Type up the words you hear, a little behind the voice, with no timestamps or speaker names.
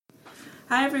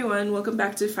Hi everyone, welcome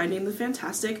back to Finding the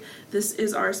Fantastic. This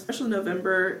is our special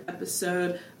November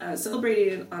episode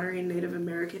celebrating and honoring Native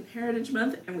American Heritage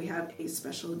Month, and we have a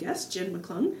special guest, Jen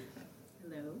McClung.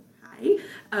 Hello.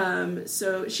 Hi.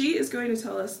 So she is going to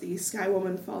tell us the Sky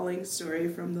Woman Falling story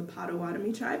from the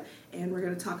Potawatomi tribe, and we're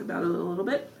going to talk about it a little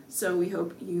bit, so we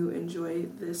hope you enjoy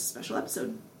this special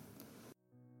episode.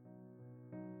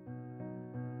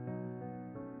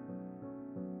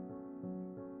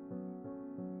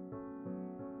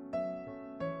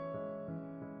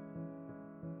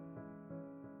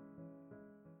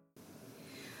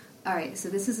 All right, so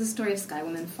this is the story of Sky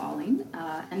Woman Falling,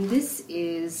 and this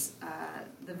is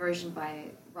the version by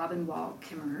Robin Wall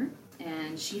Kimmerer,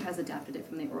 and she has adapted it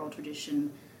from the oral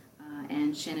tradition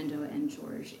and Shenandoah and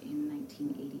George in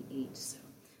 1988. So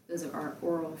those are our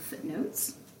oral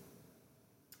footnotes.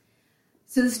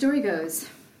 So the story goes,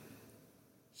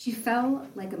 she fell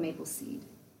like a maple seed,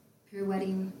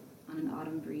 pirouetting on an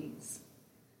autumn breeze.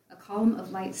 A column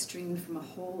of light streamed from a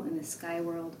hole in the sky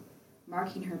world,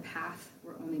 marking her path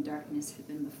where only darkness had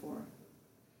been before.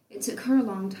 It took her a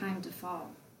long time to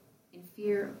fall. In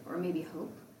fear, or maybe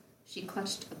hope, she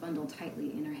clutched a bundle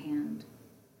tightly in her hand.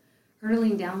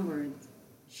 Hurtling downward,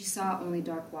 she saw only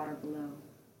dark water below.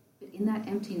 But in that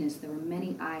emptiness there were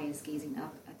many eyes gazing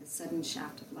up at the sudden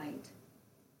shaft of light.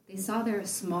 They saw there a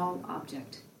small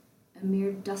object, a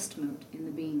mere dust mote in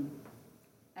the beam.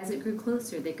 As it grew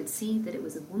closer, they could see that it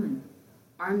was a woman,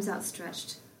 arms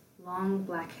outstretched, long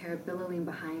black hair billowing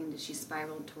behind as she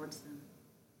spiraled towards them.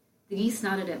 The geese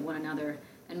nodded at one another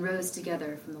and rose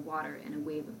together from the water in a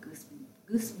wave of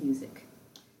goose music.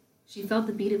 She felt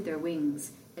the beat of their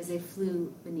wings as they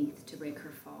flew beneath to break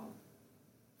her fall.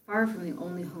 Far from the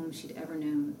only home she'd ever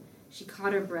known, she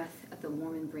caught her breath at the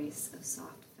warm embrace of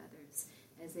soft feathers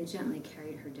as they gently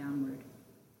carried her downward.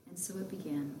 And so it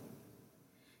began.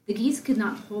 The geese could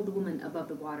not hold the woman above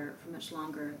the water for much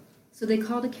longer, so they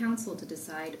called a council to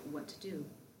decide what to do.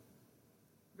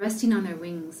 Resting on their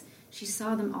wings, she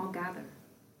saw them all gather.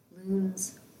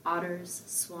 Loons, otters,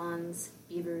 swans,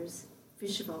 beavers,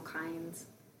 fish of all kinds.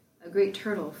 A great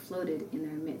turtle floated in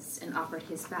their midst and offered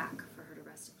his back for her to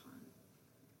rest upon.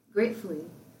 Gratefully,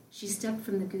 she stepped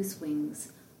from the goose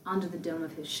wings onto the dome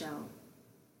of his shell.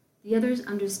 The others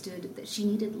understood that she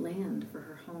needed land for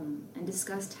her home and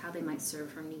discussed how they might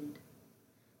serve her need.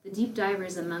 The deep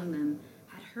divers among them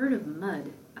had heard of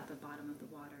mud at the bottom of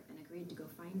the water and agreed to go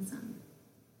find some.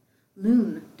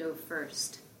 Loon dove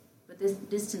first, but this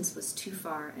distance was too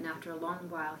far, and after a long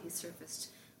while he surfaced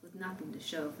with nothing to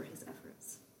show for his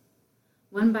efforts.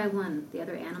 One by one, the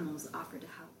other animals offered to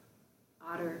help.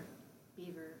 Otter,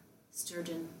 beaver,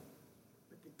 sturgeon,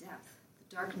 but the depth,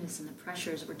 the darkness, and the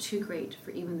pressures were too great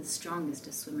for even the strongest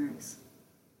of swimmers.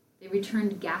 They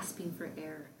returned gasping for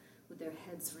air, with their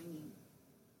heads ringing.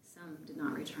 Some did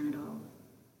not return at all.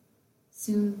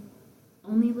 Soon,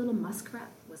 only little Muskrat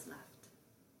was left,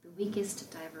 the weakest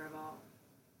diver of all.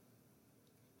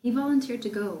 He volunteered to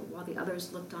go while the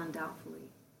others looked on doubtfully.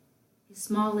 His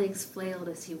small legs flailed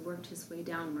as he worked his way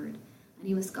downward, and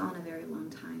he was gone a very long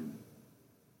time.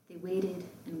 They waited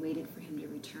and waited for him to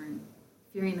return,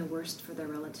 fearing the worst for their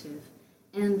relative,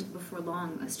 and before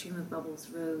long a stream of bubbles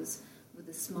rose with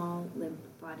the small, limp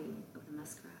body of the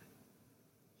muskrat.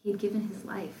 He had given his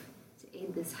life to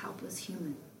aid this helpless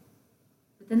human.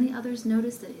 But then the others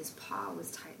noticed that his paw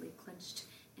was tightly clenched,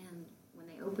 and when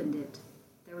they opened it,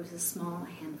 there was a small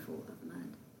handful of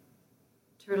mud.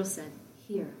 Turtle said,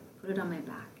 "Here, put it on my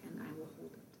back, and I will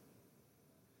hold it."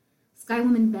 Sky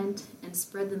Woman bent and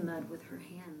spread the mud with her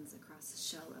hands across the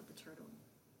shell of the turtle.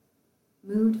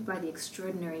 Moved by the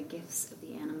extraordinary gifts of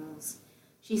the animals,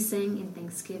 she sang in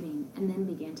thanksgiving and then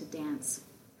began to dance,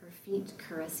 her feet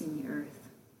caressing the earth.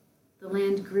 The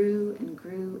land grew and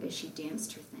grew as she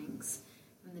danced her thanks,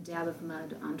 from the dab of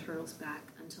mud on Turtle's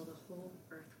back until the whole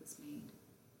earth was made.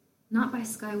 Not by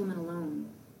Sky Woman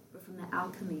alone, but from the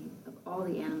alchemy of all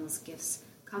the animals' gifts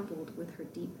coupled with her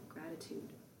deep gratitude.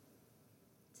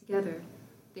 Together,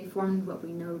 they formed what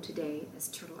we know today as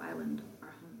Turtle Island, our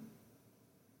home.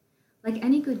 Like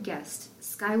any good guest,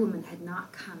 Sky Woman had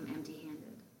not come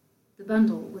empty-handed. The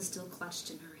bundle was still clutched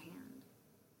in her hand.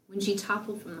 When she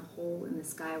toppled from the hole in the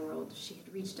sky world, she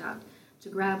had reached out to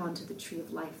grab onto the tree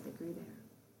of life that grew there.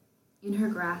 In her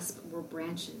grasp were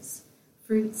branches,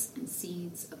 fruits, and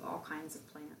seeds of all kinds of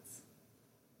plants.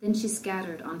 Then she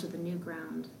scattered onto the new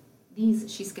ground.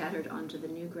 These she scattered onto the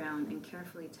new ground and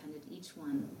carefully tended each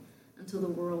one until the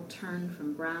world turned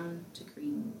from brown to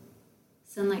green.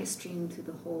 Sunlight streamed through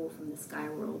the hole from the sky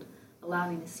world,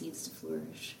 allowing the seeds to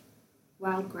flourish.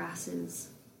 Wild grasses,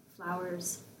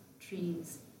 flowers,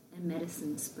 trees, and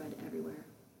medicine spread everywhere.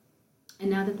 And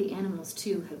now that the animals,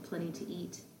 too, had plenty to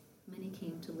eat, many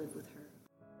came to live with her.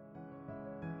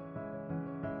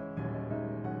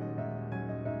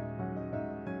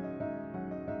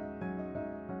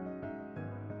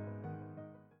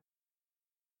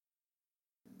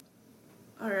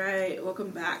 All right,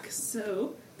 welcome back.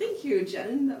 So, thank you,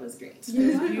 Jen. That was great.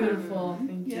 It was beautiful.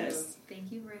 Thank you. Yes.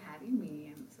 Thank you for having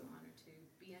me. I'm so honored to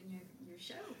be on your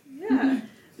show. Yeah,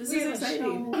 this is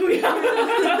exciting.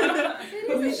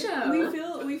 It is a show.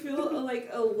 We feel like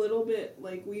a little bit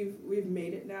like we've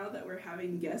made it now that we're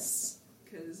having guests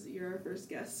because you're our first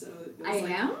guest. So it feels I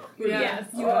like am? Yes.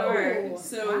 you are.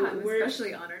 So Wow, I'm we're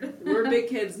especially honored. we're big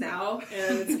kids now,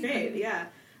 and it's great. Yeah.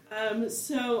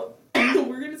 So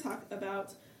we're going to talk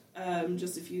about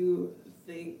just a few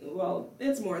things. Well,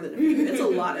 it's more than a few. It's a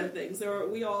lot of things.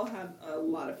 We all have a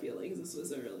lot of feelings. This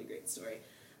was a really great story.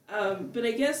 But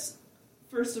I guess,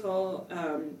 first of all,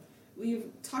 we've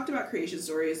talked about creation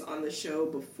stories on the show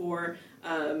before,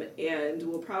 and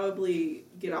we'll probably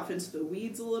get off into the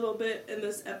weeds a little bit in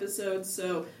this episode.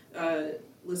 So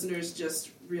listeners,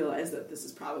 just realize that this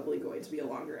is probably going to be a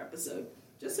longer episode,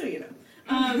 just so you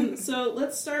know. So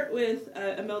let's start with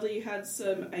Imelda. You had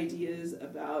some ideas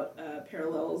about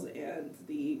parallels and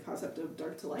the concept of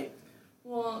dark to light.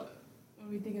 Well, when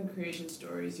we think of creation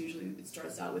stories, usually it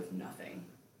starts out with nothing,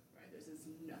 right? There's this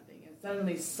nothing, and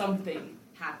suddenly something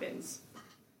happens.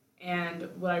 And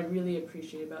what I really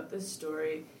appreciate about this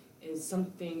story is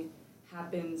something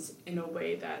happens in a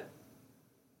way that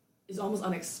is almost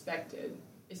unexpected.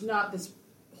 It's not this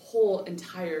whole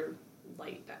entire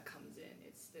light that comes in.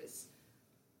 It's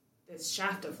this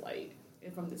shaft of light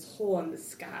from this hole in the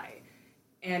sky.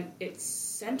 And it's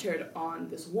centered on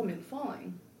this woman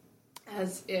falling,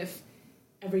 as if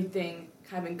everything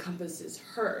kind of encompasses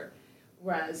her,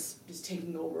 whereas just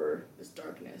taking over this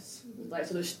darkness, light.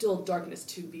 So there's still darkness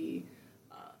to be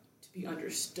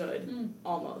understood,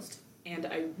 almost. And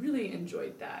I really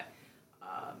enjoyed that,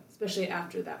 especially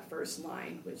after that first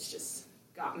line, which just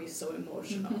got me so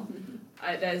emotional.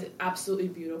 That is absolutely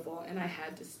beautiful, and I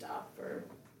had to stop for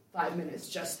 5 minutes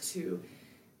just to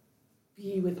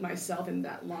be with myself in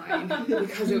that line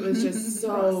because it was just so.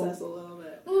 Process a little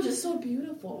bit. It was just so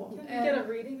beautiful. Can we get a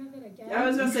reading of it again? I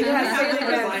was going to say, Yeah, say say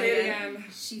the line it again. again.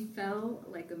 She fell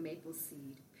like a maple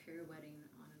seed, pirouetting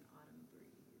on an autumn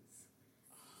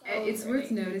breeze. It's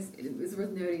worth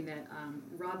noting that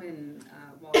Robin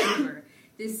Wall,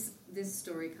 this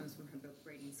story comes from her book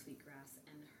Braiding Sweetgrass,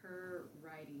 and her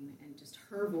writing and just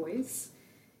her voice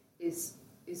is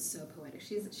so poetic.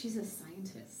 She's a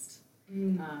scientist,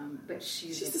 but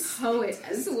she's a poet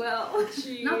as well.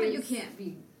 Not that you can't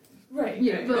be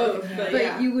both, but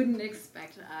yeah. you wouldn't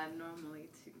expect normally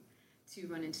to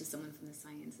run into someone from the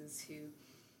sciences who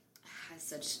has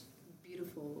such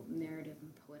beautiful narrative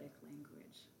and poetic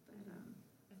language. But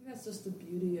I think that's just the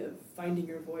beauty of finding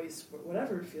your voice,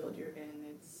 whatever field you're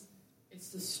in. It's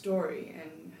the story,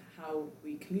 and how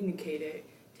we communicate it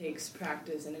takes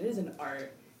practice, and it is an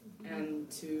art. And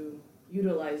to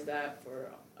utilize that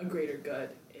for a greater good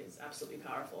is absolutely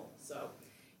powerful. So,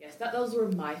 yes, those were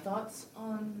my thoughts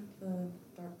on the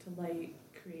dark to light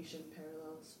creation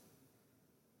parallels.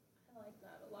 I like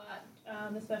that a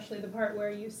lot, especially the part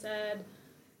where you said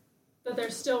that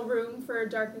there's still room for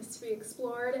darkness to be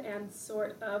explored, and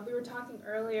we were talking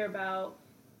earlier about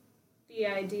the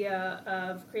idea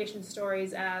of creation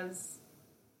stories as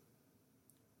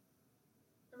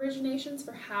originations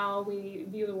for how we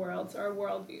view the world, so our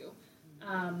worldview.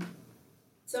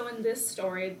 So in this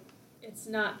story, it's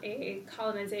not a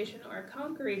colonization or a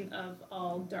conquering of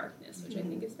all darkness, which I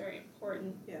think is very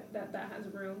important, that has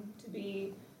room to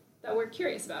be, that we're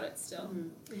curious about it still.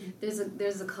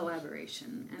 there's a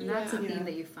collaboration, and that's a theme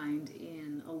that you find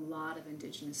in a lot of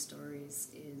Indigenous stories,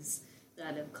 is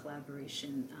that of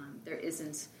collaboration. There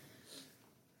isn't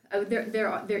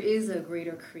there is a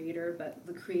greater creator, but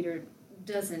the creator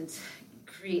doesn't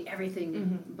create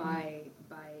everything by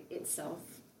itself,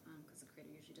 because the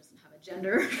creator usually doesn't have a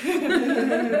gender.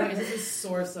 It's a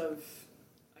source of,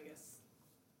 I guess,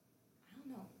 I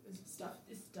don't know, it's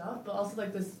stuff, but also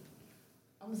like this,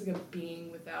 almost like a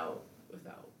being without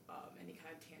any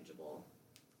kind of tangible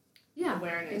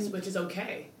awareness, which is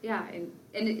okay. Yeah, and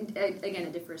again,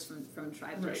 it differs from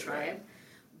tribe to tribe, right.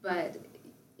 But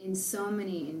in so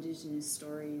many Indigenous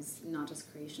stories, not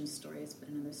just creation stories, but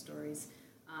in other stories,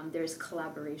 there's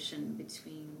collaboration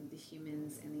between the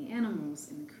humans and the animals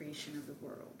in the creation of the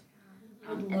world.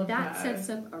 And that sets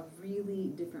up a really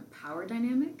different power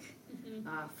dynamic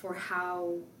for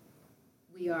how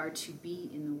we are to be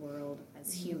in the world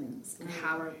as humans, and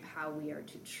how we are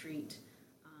to treat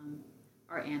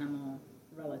our animal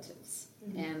relatives.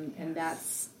 And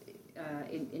that's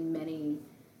in many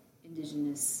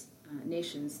indigenous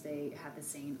nations, they have the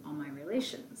saying, all my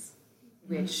relations,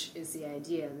 which is the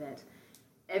idea that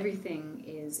everything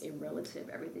is a relative,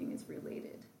 everything is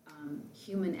related,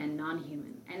 human and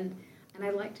non-human. And I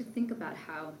like to think about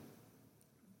how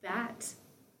that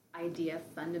idea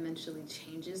fundamentally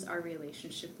changes our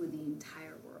relationship with the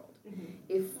entire world.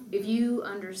 If you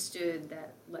understood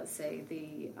that, let's say,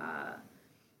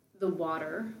 the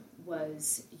water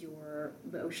was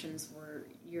the oceans were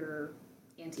your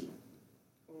auntie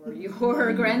or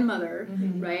your grandmother,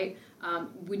 right?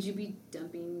 Would you be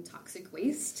dumping toxic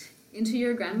waste into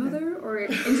your grandmother or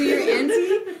into your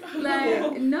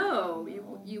auntie? No,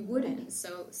 you wouldn't.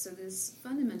 So this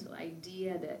fundamental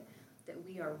idea that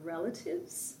we are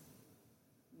relatives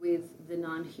with the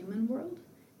non-human world,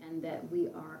 and that we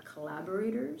are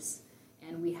collaborators,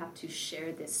 and we have to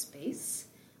share this space,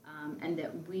 and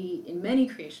that we, in many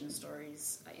creation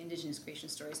stories, indigenous creation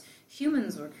stories,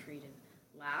 humans were created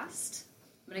last.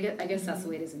 I guess that's the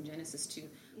way it is in Genesis too.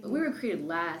 But we were created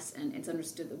last, and it's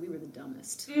understood that we were the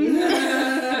dumbest.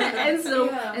 and so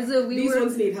These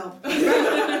ones need help.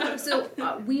 So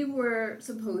we were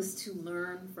supposed to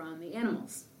learn from the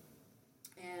animals.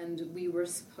 And we were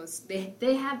supposed,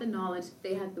 they had the knowledge,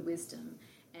 they had the wisdom,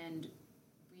 and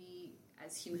we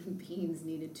as human beings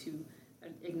needed to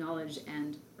acknowledge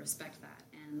and respect that.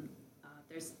 And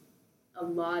there's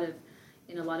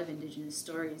in a lot of indigenous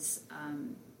stories,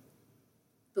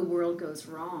 the world goes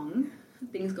wrong,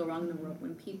 things go wrong in the world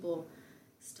when people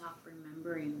stop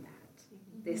remembering that.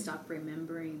 They stop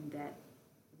remembering that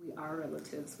we are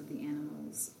relatives with the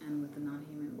animals and with the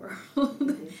non-human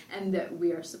world, and that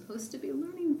we are supposed to be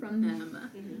learning from them.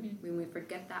 When we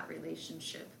forget that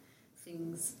relationship,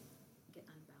 things get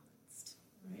unbalanced.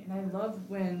 Right, and I love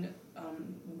when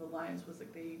the Lions was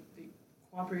like they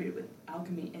cooperated with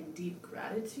alchemy and deep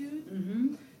gratitude.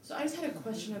 So I just had a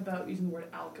question about using the word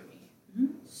alchemy.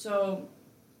 So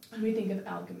when we think of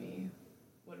alchemy,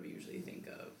 what do we usually think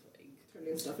of?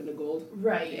 Turning stuff into gold.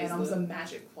 Right, and also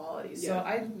magic qualities. So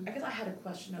I guess I had a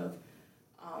question of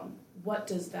what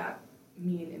does that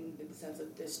mean in the sense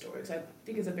of this story? Because I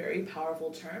think it's a very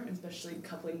powerful term, especially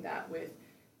coupling that with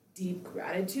deep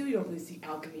gratitude. You don't really see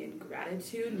alchemy and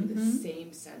gratitude in the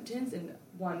same sentence, and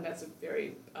one that's a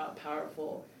very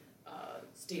powerful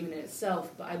statement in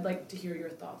itself. But I'd like to hear your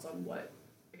thoughts on what,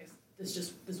 I guess,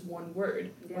 this one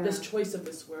word, or this choice of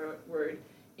this word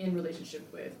in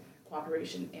relationship with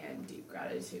cooperation and deep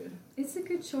gratitude. It's a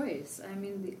good choice. I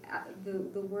mean,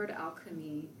 the word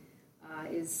alchemy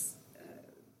is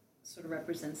sort of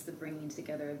represents the bringing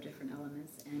together of different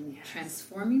elements and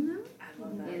transforming them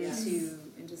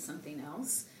into something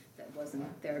else that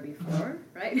wasn't there before,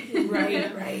 right?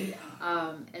 Right.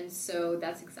 And so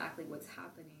that's exactly what's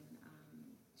happening.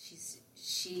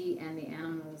 She and the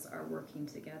animals are working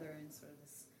together in sort of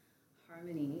this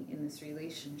harmony in this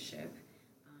relationship.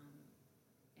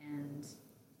 And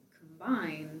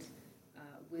combined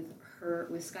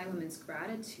with Sky Woman's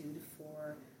gratitude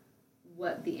for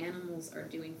what the animals are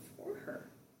doing for her,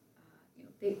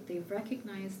 they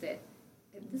recognize that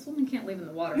this woman can't live in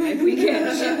the water. Right? We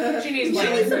can't. She needs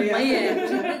land.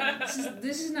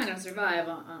 This is not going to survive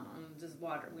on just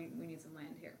water. We need some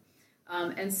land here,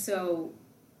 and so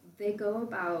they go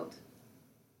about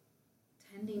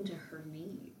tending to her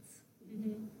needs.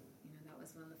 That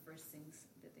was one of the first things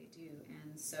that they do.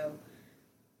 And so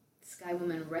Sky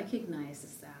Woman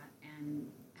recognizes that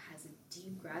and has a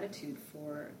deep gratitude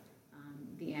for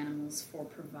the animals for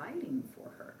providing for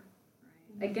her.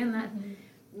 Right? Again, that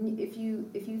if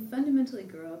you fundamentally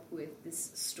grow up with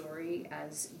this story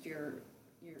as your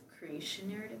creation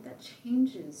narrative, that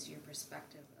changes your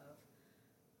perspective of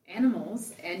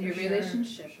animals and your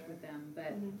relationship with them.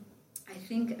 But I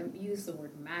think use the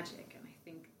word magic, and I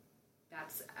think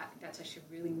that's actually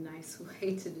a really nice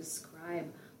way to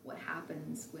describe what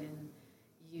happens when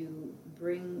you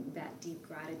bring that deep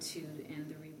gratitude and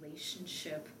the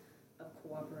relationship of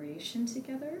cooperation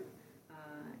together,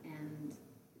 and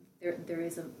there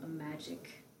is a magical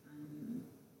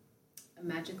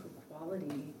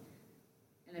quality,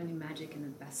 and I mean magic in the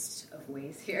best of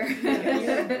ways here.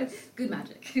 Good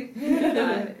magic.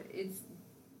 It's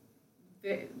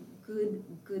very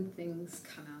good things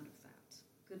come out of that.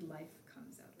 Good life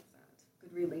comes out of that.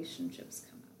 Good relationships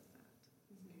come out of that.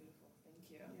 Beautiful.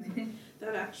 Thank you.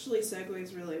 That actually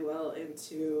segues really well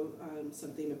into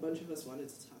something a bunch of us wanted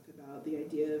to talk about, the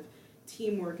idea of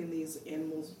teamwork and these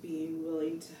animals being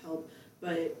willing to help.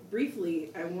 But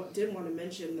briefly, I did want to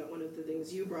mention that one of the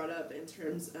things you brought up in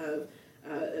terms of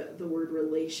the word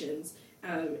relations,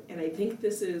 and I think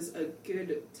this is a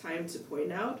good time to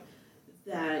point out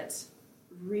that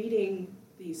reading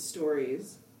these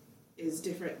stories is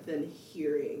different than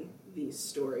hearing these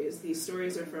stories. These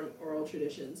stories are from oral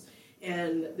traditions.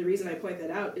 And the reason I point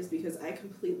that out is because I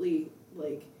completely,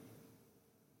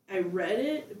 I read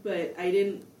it, but I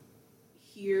didn't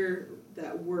hear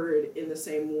that word in the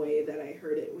same way that I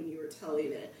heard it when you were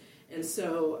telling it. And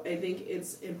so I think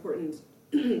it's important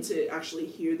to actually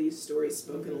hear these stories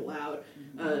spoken aloud.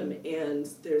 And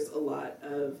there's a lot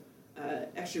of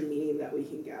extra meaning that we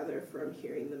can gather from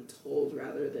hearing them told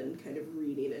rather than kind of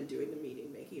reading and doing the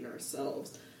meaning making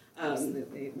ourselves.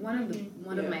 Absolutely.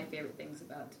 One of my favorite things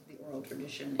about the oral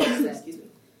tradition is that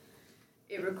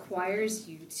it requires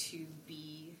you to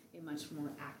be a much more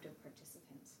active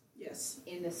participant. Yes.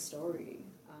 In the story.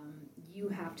 You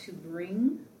have to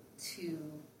bring to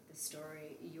the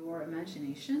story your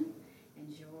imagination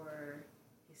and your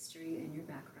history and your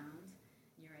background,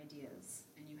 your ideas,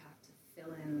 and you have to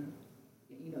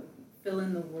fill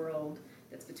in the world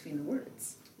that's between the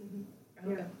words.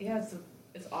 So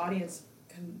its audience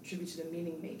contribute to the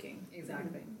meaning making.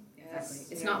 Exactly. Yes.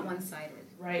 Exactly. It's not one-sided.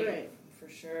 Right. For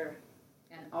sure.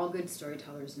 And all good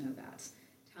storytellers know that.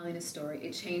 Telling a story,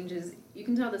 it changes. You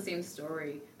can tell the same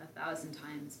story 1,000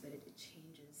 times, but it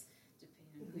changes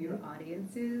depending on who your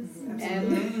audience is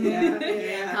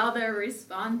and how they're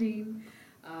responding.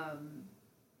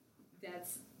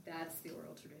 That's the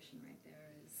oral tradition right there.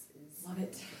 Is Love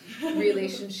it.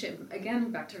 Relationship.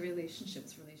 Again, back to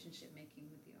relationships, relationship making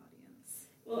with the audience.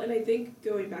 Well, and I think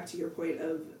going back to your point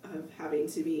of having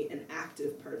to be an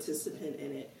active participant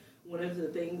in it, one of the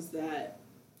things that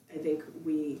I think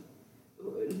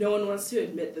no one wants to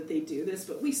admit that they do this,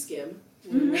 but we skim.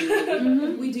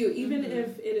 We do, even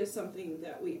if it is something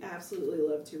that we absolutely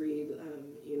love to read,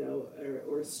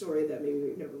 or a story that maybe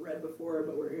we've never read before,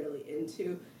 but we're really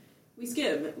into. We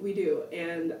skim, we do,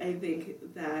 and I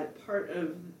think that part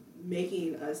of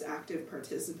making us active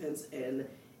participants in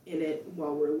it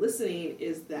while we're listening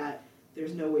is that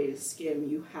there's no way to skim.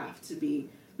 You have to be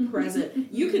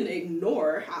present. You can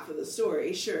ignore half of the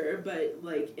story, sure, but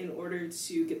in order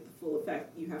to get the full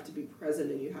effect, you have to be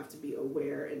present and you have to be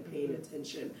aware and paying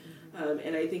attention.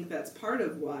 And I think that's part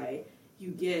of why you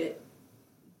get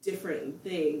different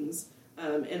things.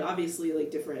 And obviously,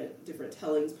 different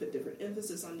tellings put different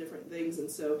emphasis on different things, and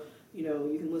so you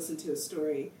can listen to a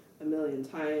story 1,000,000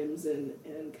 times and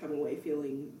come away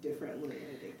feeling differently.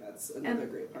 I think that's another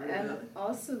great part of it. And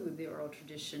also with the oral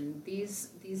tradition, these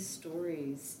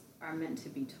stories are meant to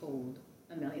be told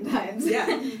 1,000,000 times.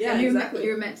 Yeah, exactly.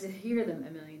 You're meant to hear them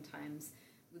 1,000,000 times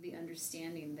with the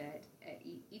understanding that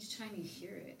each time you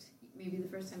hear it, maybe the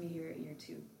first time you hear it, you're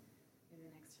 2. Maybe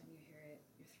the next time you hear it,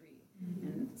 you're 3.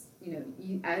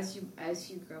 And as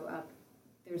you grow up,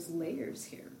 there's layers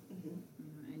here,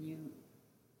 and you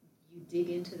dig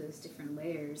into those different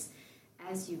layers.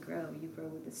 As you grow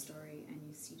with the story, and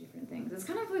you see different things. It's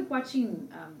kind of like watching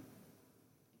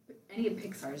any of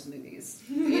Pixar's movies,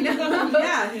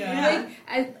 Yeah.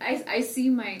 I see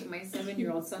my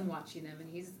 7-year-old son watching them, and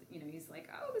he's like,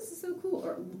 oh, this is so cool.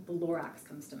 Or The Lorax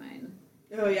comes to mind.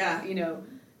 Oh yeah.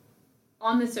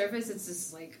 On the surface, it's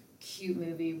this cute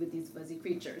movie with these fuzzy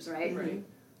creatures, right? Right.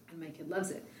 And my kid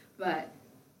loves it. But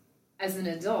as an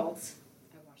adult,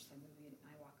 I watch that movie and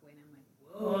I walk away and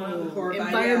I'm like, whoa,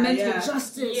 environmental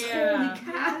justice, holy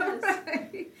cow.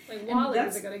 Yes. Right? WALL-E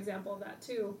is a good example of that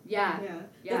too. Yeah.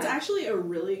 That's actually a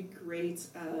really great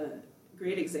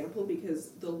example,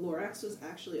 because the Lorax was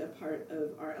actually a part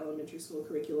of our elementary school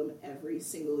curriculum every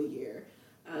single year.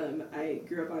 I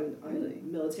grew up on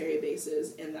military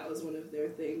bases, and that was one of their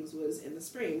things. Was in the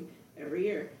spring every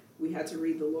year we had to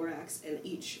read the Lorax, and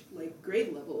each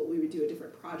grade level we would do a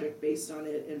different project based on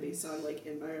it and based on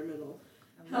environmental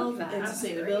health and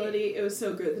sustainability. It was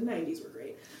so good. The 90s were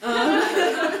great.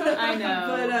 I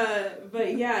know.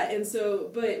 But yeah, and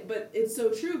so but it's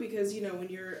so true, because when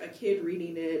you're a kid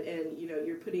reading it and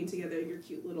you're putting together your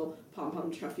cute little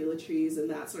pom-pom truffula trees and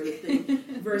that sort of thing,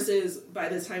 versus by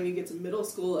the time you get to middle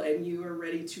school and you are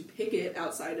ready to picket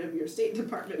outside of your State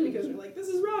Department because you're like, this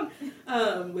is wrong,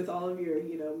 with all of your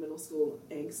middle school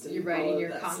angst and you're writing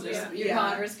your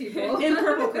Congress people in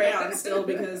purple crayon still,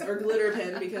 or glitter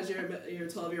pen, because you're a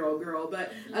 12-year-old girl.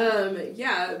 But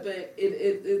but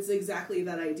it's exactly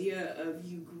that idea of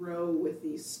you grow with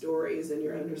these stories and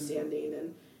your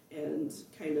understanding and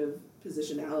kind of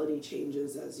positionality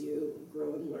changes as you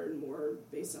grow and learn more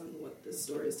based on what the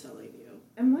story is telling you.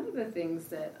 And one of the things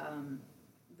that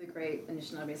the great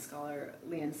Anishinaabe scholar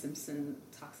Leanne Simpson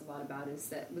talks a lot about is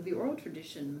that with the oral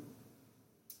tradition,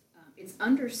 it's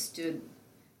understood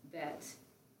that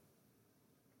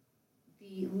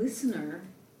the listener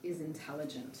is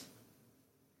intelligent.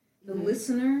 The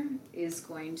listener is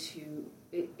going to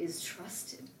is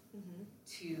trusted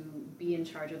to be in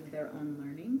charge of their own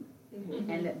learning,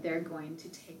 and that they're going to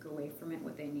take away from it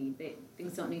what they need.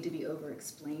 Things don't need to be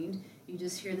over-explained. You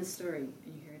just hear the story,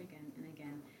 and you hear it again and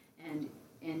again,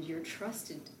 and you're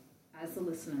trusted as the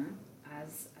listener,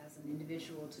 as an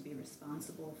individual, to be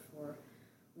responsible for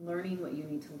learning what you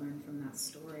need to learn from that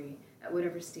story at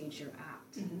whatever stage you're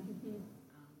at.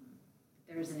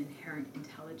 There's an inherent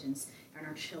intelligence in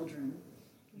our children,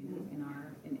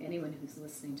 in anyone who's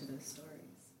listening to those stories.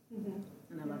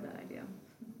 And I love that idea.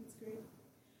 That's great.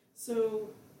 So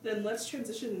then let's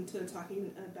transition to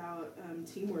talking about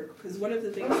teamwork, because one of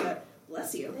the things that,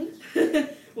 bless you,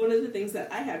 one of the things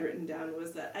that I had written down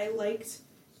was that I liked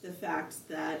the fact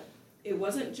that it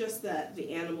wasn't just that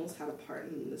the animals had a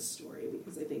part in this story,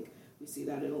 because I think we see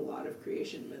that in a lot of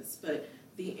creation myths, but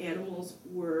the animals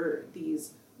were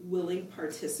these willing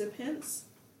participants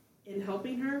in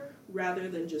helping her rather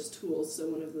than just tools. So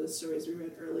one of the stories we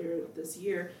read earlier this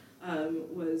year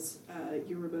was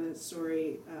Yoruba's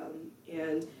story,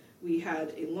 and we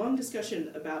had a long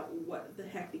discussion about what the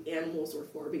heck the animals were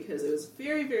for, because it was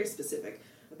very, very specific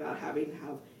about having to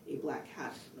have a black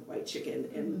cat and a white chicken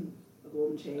and a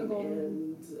golden chain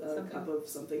and a cup of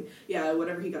something. Yeah,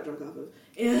 whatever he got drunk off of.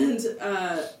 And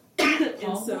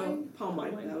palm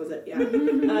wine, that was it, yeah.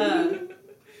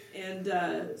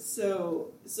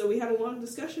 So we had a long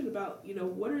discussion about,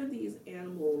 what are these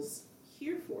animals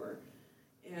here for?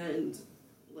 And,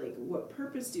 like, what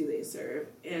purpose do they serve?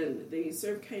 And they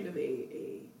serve kind of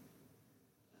a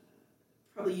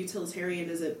probably utilitarian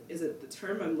isn't the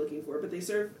term I'm looking for, but they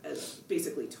serve as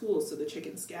basically tools, so the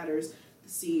chicken scatters the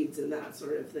seeds and that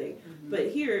sort of thing. But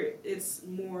here, it's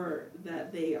more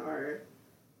that they're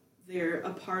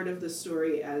a part of the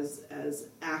story as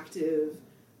active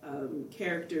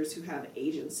characters who have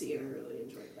agency, and I really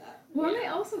enjoyed that. Well, they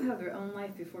also have their own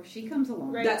life before she comes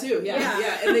along. Right. That too,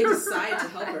 yeah. And they decide to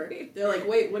help her. They're like,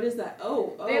 wait, what is that?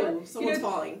 Oh, someone's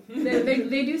falling.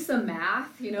 They do some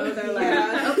math, they're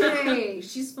like, okay,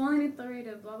 she's falling at the rate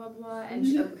of blah, blah, blah, and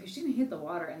she's going to hit the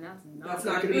water, and that's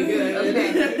not going to be good.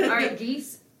 Okay, all right,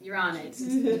 geese, you're on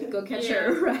it. Go catch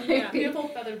her, right? Yeah. Beautiful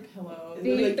feathered pillow.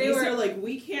 Geese are like,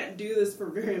 we can't do this for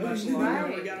very much longer.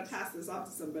 Right. We got to pass this off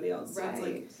to somebody else. So it's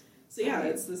like,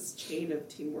 it's this chain of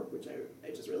teamwork, which I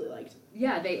just really liked.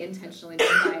 Yeah, they intentionally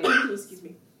decide. Excuse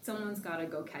me. Someone's got to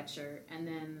go catch her, and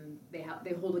then they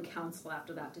hold a council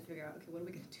after that to figure out, okay, what are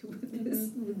we going to do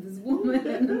with this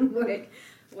woman? Like,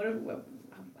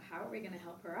 how are we going to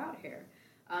help her out here?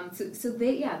 So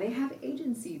they have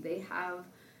agency. They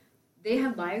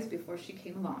had lives before she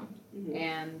came along,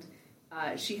 and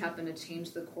she happened to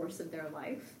change the course of their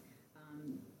life.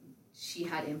 She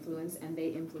had influence, and they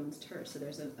influenced her. So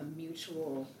there's a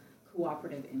mutual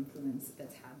cooperative influence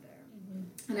that's had there.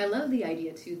 And I love the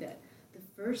idea, too, that the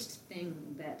first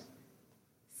thing that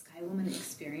Sky Woman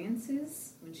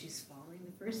experiences when she's falling,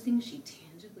 the first thing she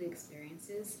tangibly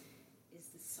experiences is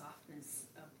the softness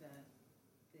of the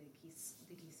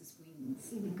geese's wings.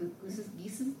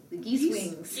 The geese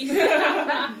wings.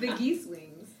 The geese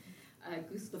wings.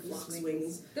 The flock's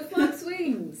wings. The flock's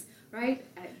wings. Right?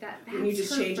 When you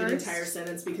just change an entire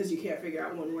sentence because you can't figure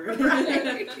out one word.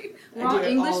 Right. We're all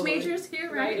English majors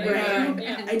here, right? Right.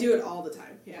 Yeah. I do it all the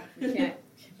time. Yeah. We can't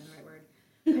find the right word.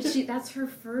 But that's her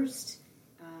first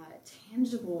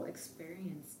tangible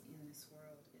experience in this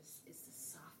world is the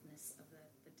softness of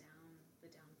the down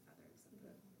feathers of the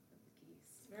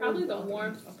geese. Probably the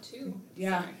warmth too.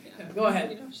 Yeah. Go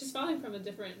ahead. She's falling from a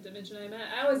different dimension.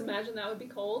 I always imagine that would be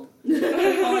cold.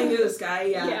 Falling through the sky.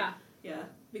 Yeah.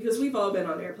 Because we've all been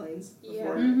on airplanes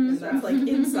before, Yeah. and that's like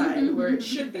inside where it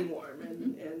should be warm,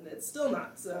 and it's still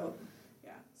not. So,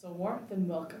 yeah. So warmth and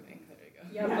welcoming. There you go.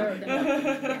 Yeah, they're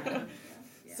welcoming.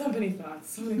 Yeah. So many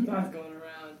thoughts going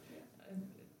around.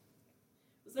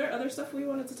 Was there other stuff we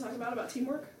wanted to talk about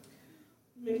teamwork,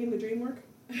 making the dream work?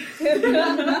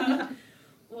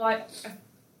 Well, I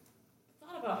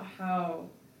thought about how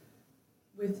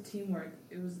with teamwork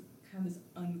it was kind of this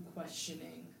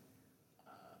unquestioning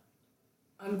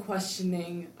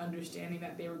understanding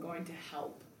that they were going to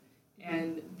help,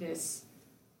 and this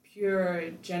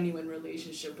pure, genuine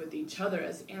relationship with each other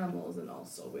as animals and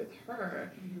also with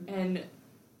her, and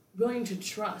willing to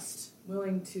trust,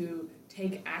 willing to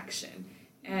take action.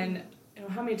 And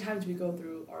how many times we go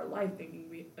through our life thinking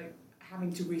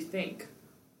having to rethink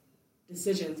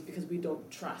decisions because we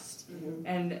don't trust.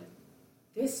 And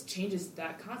this changes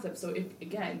that concept. So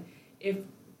if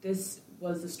this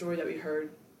was the story that we heard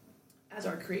as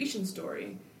our creation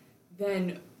story,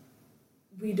 then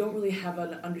we don't really have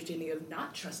an understanding of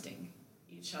not trusting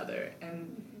each other,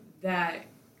 and that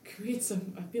creates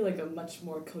I feel like a much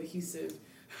more cohesive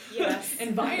Yes.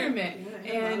 environment. Yeah, I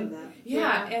hadn't And thought of that.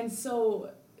 yeah, and so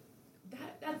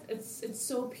it's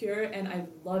so pure, and I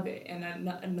love it. And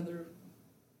another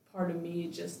part of me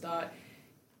just thought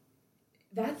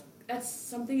that's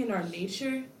something in our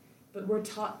nature, but we're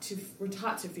taught to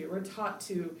fear. We're taught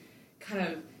to kind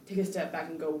of take a step back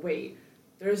and go, wait,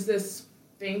 there's this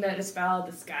thing that is foul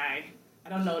of the sky. I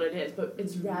don't know what it is, but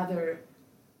it's rather,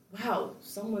 wow,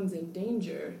 someone's in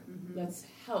danger. Let's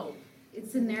help.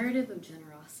 It's a narrative of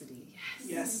generosity.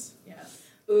 Yes. Yes.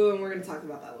 Ooh, and we're going to talk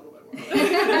about that a little bit more.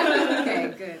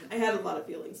 Okay, good. I had a lot of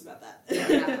feelings about that.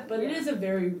 Yeah. But it is a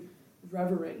very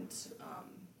reverent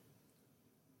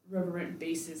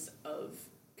basis of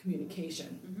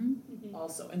communication,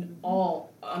 also, and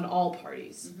on all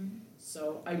parties.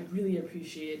 So I really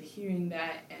appreciated hearing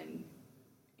that, and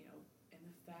and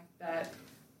the fact that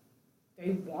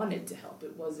they wanted to help.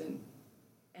 It wasn't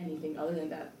anything other than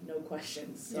that, no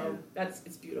questions. So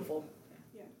it's beautiful.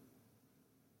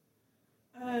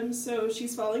 So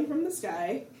she's falling from the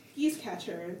sky. Geese catch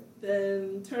her.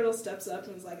 Then Turtle steps up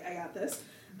and is like, I got this.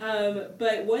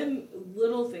 But one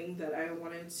little thing that I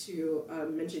wanted to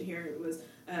mention here was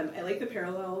I like the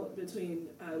parallel between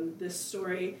this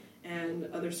story and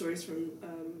other stories from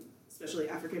especially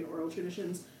African oral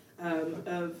traditions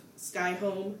of sky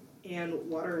home and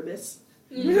water abyss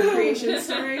creation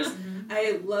stories.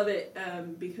 I love it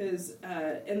because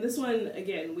and this one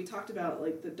again, we talked about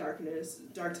like the dark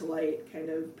to light kind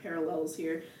of parallels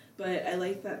here, but I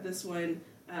like that this one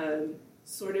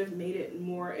sort of made it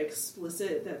more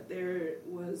explicit that there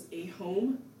was a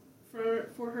home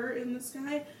for her in the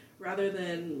sky, rather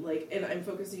than like, and I'm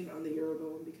focusing on the Yoruba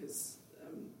one because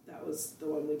that was the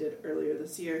one we did earlier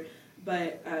this year,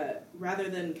 but rather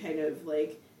than kind of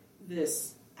like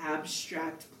this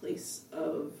abstract place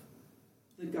of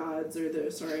the gods or the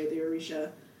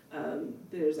Orisha,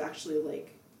 there's actually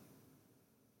like,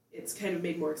 it's kind of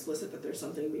made more explicit that there's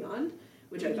something beyond,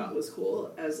 which I thought was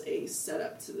cool as a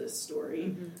setup to this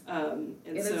story. And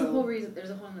there's so, a whole reason. There's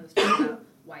a whole other story about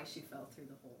why she fell through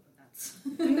the hole. But that's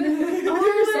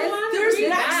there's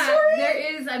that story. There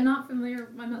is. I'm not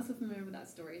so familiar with that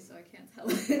story, so I can't tell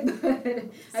it.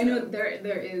 But I know there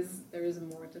is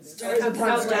more to this. There's a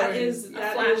that is a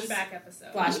flashback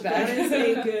episode. That is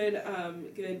a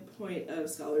good point of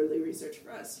scholarly research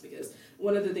for us, because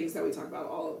one of the things that we talk about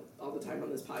all the time on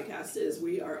this podcast is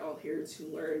we are all here to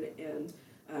learn, and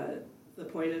the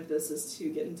point of this is to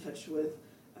get in touch with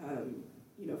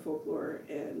folklore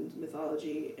and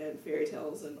mythology and fairy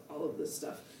tales and all of this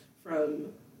stuff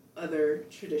from other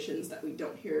traditions that we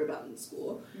don't hear about in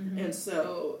school. And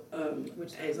so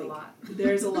which there's a lot.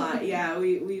 There's a lot. Yeah,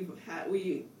 we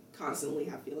constantly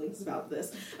have feelings about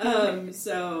this.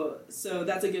 So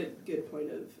that's a good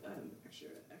point of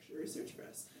extra research for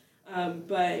us.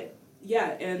 But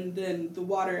yeah, and then the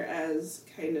water as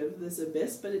kind of this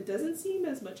abyss, but it doesn't seem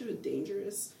as much of a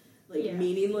dangerous,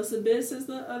 meaningless abyss as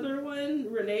the other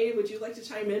one. Renee, would you like to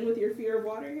chime in with your fear of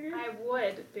water here? I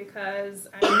would, because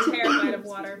I'm terrified of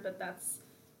water, but that's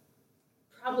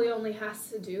probably only has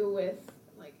to do with,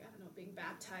 like, I don't know, being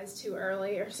baptized too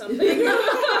early or something. It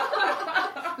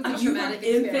was a traumatic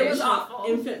experience. It was awful.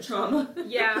 Infant trauma.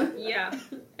 Yeah.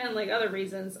 And, like, other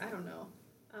reasons. I don't know.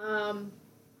 You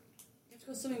have to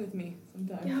go swimming with me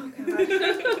sometime. Oh,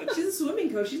 God. She's a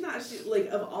swimming coach. She's not,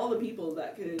 of all the people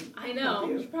that could I know. help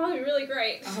you. It's probably really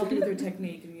great. I'll help you with your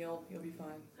technique, and you'll be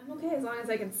fine. I'm okay as long as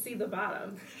I can see the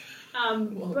bottom.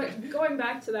 Well, okay. But going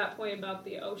back to that point about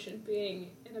the ocean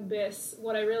being an abyss,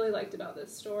 what I really liked about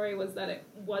this story was that it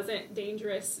wasn't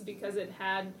dangerous because it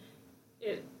had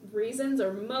reasons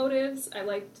or motives. I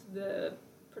liked the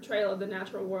portrayal of the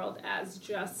natural world as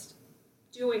just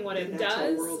doing what it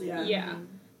does. World, yeah. Yeah.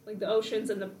 Like the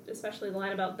oceans and especially the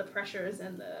line about the pressures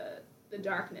and the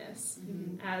darkness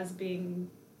as being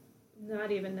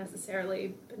not even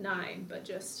necessarily benign, but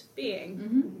just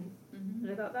being.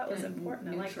 And I thought that was important.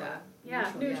 Neutral. I like that.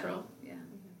 Yeah, neutral. Yeah.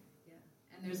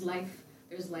 And there's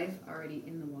life already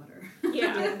in the water.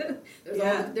 Yeah.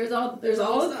 There's all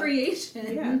stuff.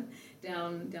 creation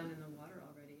down in the water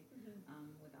already,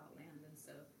 without land. And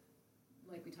so,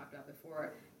 like we talked about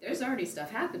before, there's already stuff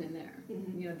happening there.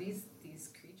 You know, these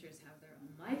creatures have their own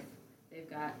life.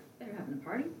 They're having a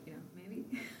party, maybe.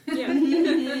 Yeah.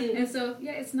 And so,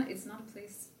 it's not a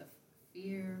place of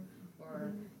fear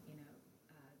or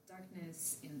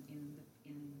darkness in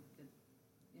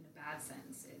a bad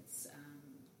sense. It's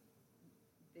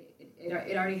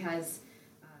it already has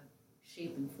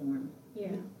shape and form.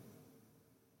 Yeah.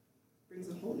 Brings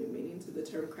a whole new meaning to the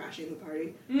term crashing the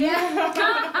party.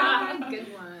 Yeah.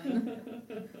 Good one.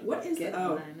 What is Good that?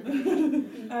 Oh.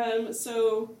 one.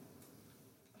 So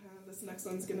the this next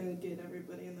one's gonna get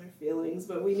everybody in their feelings,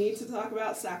 but we need to talk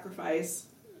about sacrifice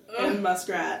and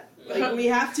muskrat. Like, we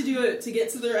have to do it to get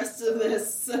to the rest of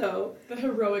this, so... The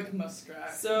heroic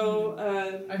muskrat. So,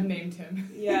 I've named him.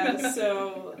 Yeah,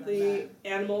 so the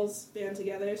animals band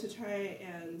together to try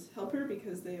and help her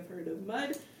because they have heard of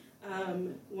mud.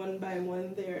 One by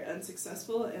one, they're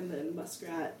unsuccessful, and then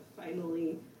Muskrat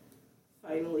finally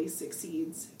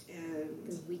succeeds. And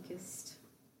The weakest,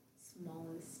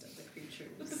 smallest of the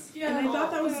creatures. yeah, and I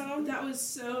thought that was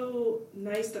so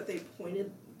nice that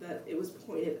it was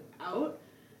pointed out,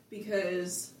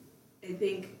 because I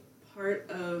think part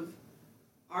of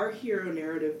our hero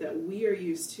narrative that we are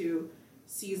used to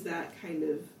sees that kind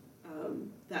of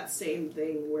that same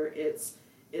thing where it's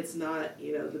not,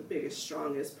 the biggest,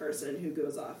 strongest person who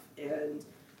goes off and,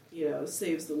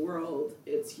 saves the world.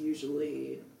 It's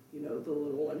usually, the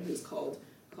little one who's called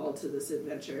to this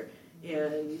adventure,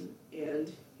 and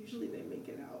usually they make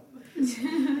it out.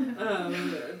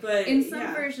 But in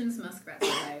some versions, Muskrat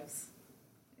survives.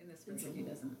 In this version, he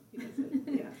doesn't.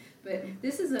 Yeah. But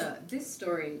this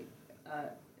story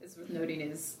is worth noting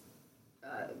is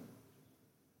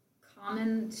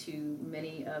common to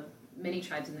many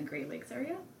tribes in the Great Lakes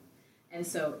area, and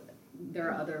so there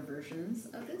are other versions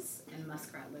of this, and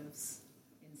Muskrat lives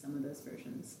in some of those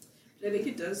versions. I think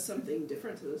it does something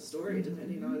different to the story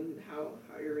depending on how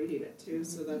you're reading it too.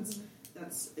 So that's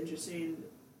interesting,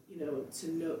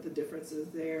 to note the differences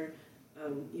there.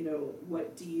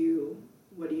 What do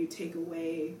you take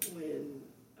away when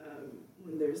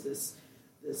there's this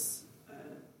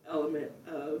element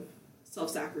of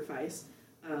self-sacrifice,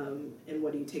 and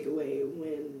what do you take away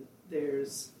when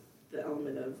there's the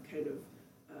element of kind of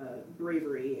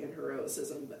bravery and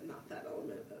heroicism, but not that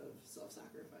element of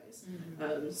self-sacrifice.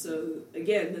 So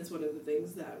again, that's one of the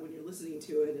things that when you're listening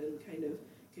to it and kind of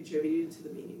contributing to the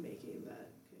meaning making, that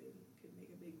could make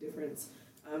a big difference.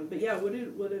 But yeah, what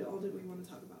all did we want to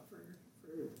talk about for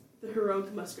the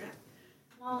heroic muskrat?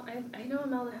 Well, I know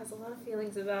Imelda has a lot of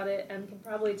feelings about it and can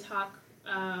probably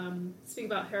speak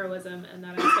about heroism and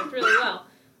that aspect really well.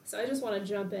 So I just want to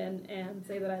jump in and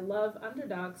say that I love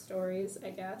underdog stories, I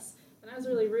guess, and I was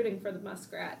really rooting for the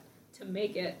muskrat to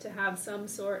make it, to have some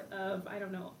sort of, I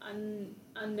don't know,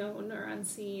 unknown or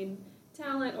unseen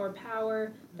talent or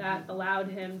power that allowed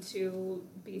him to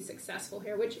be successful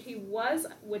here, which he was,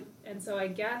 and so I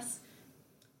guess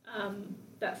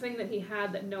that thing that he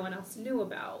had that no one else knew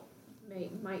about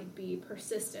might be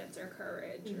persistence or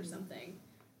courage or something.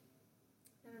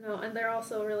 I don't know, and they're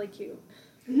also really cute.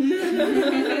 I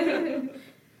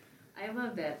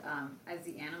love that as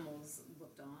the animals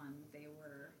looked on, they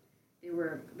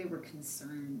were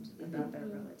concerned about their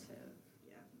relative.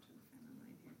 Yeah. I'm trying to find the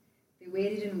line here. They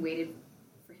waited and waited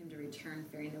for him to return,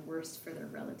 fearing the worst for their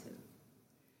relative.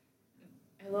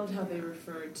 I loved how they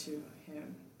referred to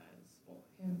him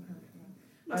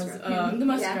Muskrat. the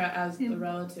muskrat as the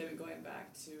relative, going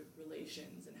back to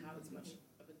relations and how it's much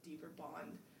of a deeper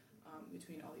bond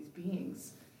between all these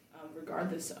beings,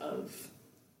 regardless of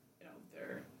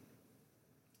their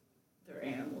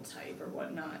animal type or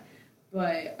whatnot.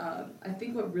 But I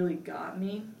think what really got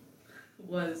me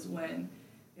was when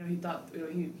he thought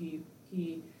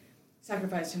he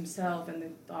sacrificed himself and they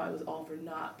thought it was all for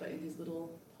naught, but in his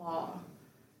little paw,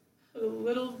 a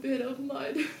little bit of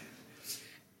mud.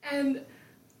 And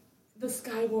the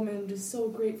Sky Woman, just so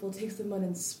grateful, takes the mud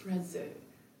and spreads it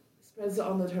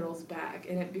on the turtle's back,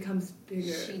 and it becomes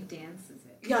bigger. She dances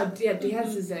it. Yeah,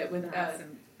 dances it with that's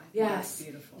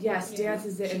beautiful. Yes,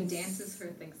 dances it. She and dances for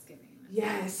Thanksgiving.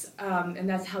 Yes, and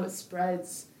that's how it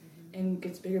spreads and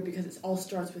gets bigger, because it all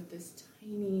starts with this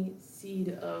tiny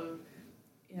seed of,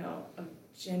 of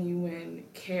genuine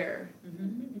care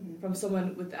from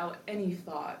someone without any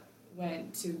thought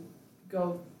went to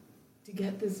go to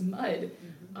get this mud,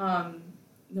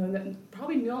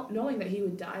 knowing that he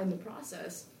would die in the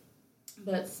process,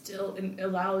 but still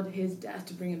allowed his death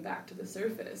to bring him back to the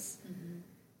surface.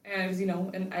 And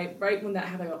and right when that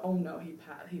happened, I go, oh no, he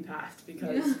passed,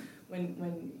 because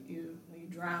when you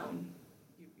drown,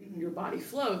 your body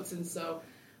floats, and so.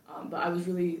 But I was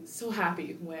really so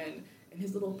happy when in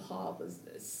his little paw was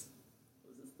this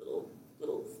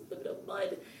little snippet of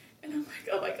mud, and I'm like,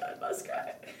 oh my god,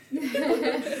 muskrat!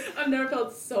 I've never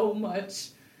felt so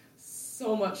much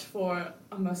for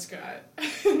a muskrat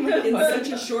in such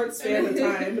a short span of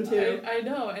time too. I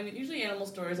know, and usually animal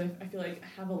stories I feel like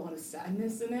have a lot of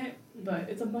sadness in it, but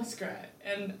it's a muskrat,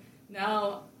 and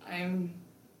now I'm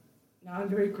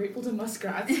very grateful to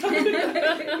muskrats.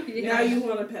 Now you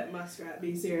want a pet muskrat?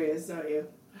 Be serious, don't you?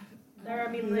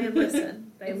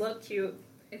 Listen, they look cute.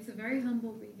 It's a very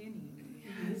humble beginning.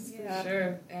 Yes, Yeah. for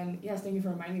sure. And yes, thank you for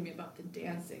reminding me about the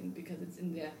dancing, because it's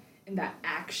in that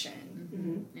action.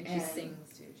 Mm-hmm. And she And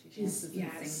sings too. She she's- dances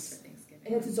yes. and sings for Thanksgiving.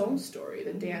 And it's its own story,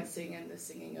 the dancing and the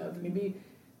singing of maybe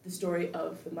the story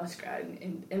of the muskrat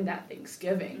and that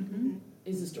Thanksgiving Mm-hmm.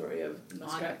 is the story of the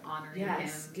muskrat. Honoring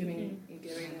Yes, him.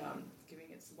 giving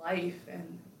its life,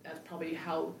 and that's probably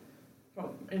how,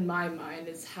 in my mind,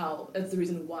 that's the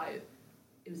reason why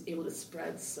it was able to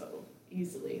spread so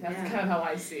easily. That's Yeah. kind of how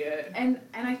I see it. And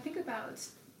I think about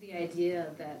the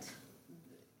idea that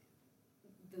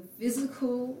the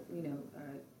physical,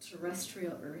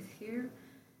 terrestrial Earth here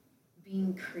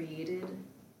being created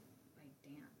by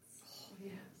dance, Oh,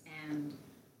 yes. and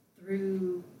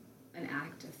through an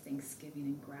act of thanksgiving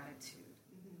and gratitude.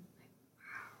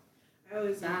 I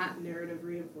always That- like narrative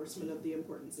reinforcement of the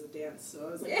importance of dance, so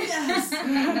I was like, Yes.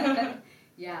 yes!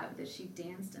 Yeah, that she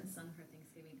danced and sung her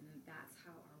Thanksgiving, and that's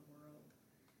how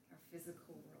our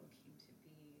physical world came to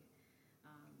be.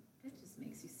 That just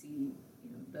makes you see,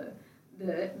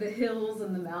 the hills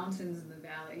and the mountains and the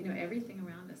valley, everything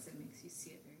around us. It makes you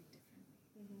see it very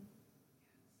differently.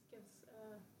 Gives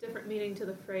different meaning to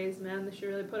the phrase, man. She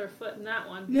really put her foot in that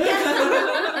one.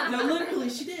 No, literally,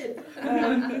 she did.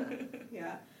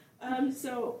 Yeah.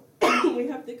 So we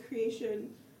have the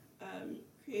creation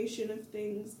of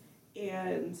things,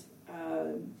 and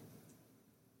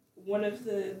one of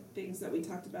the things that we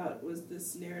talked about was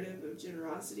this narrative of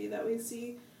generosity that we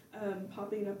see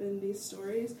popping up in these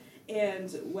stories.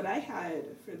 And what I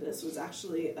had for this was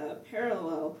actually a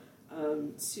parallel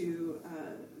to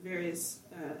various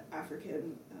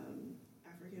African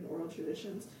oral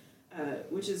traditions,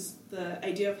 which is the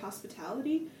idea of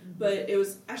hospitality. Mm-hmm. But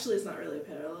it's not really a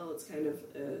parallel. It's kind of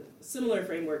a similar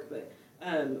framework. But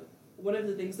one of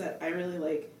the things that I really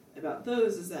like about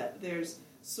those is that there's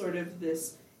sort of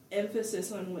this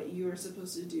emphasis on what you are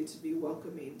supposed to do to be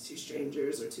welcoming to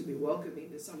strangers, or to be welcoming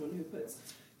to someone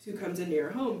who comes into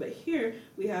your home. But here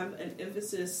we have an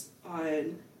emphasis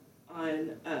on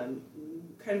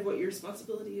kind of what your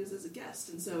responsibility is as a guest.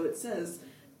 And so it says,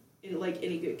 like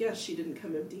any good guest, she didn't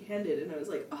come empty-handed. And I was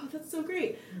like, oh, that's so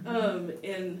great.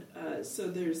 Mm-hmm. So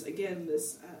there's again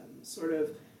this sort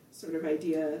of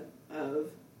idea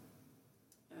of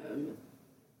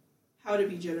how to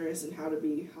be generous and how to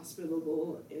be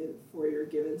hospitable for your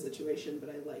given situation. But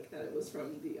I like that it was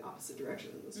from the opposite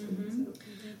direction in this Mm-hmm. one.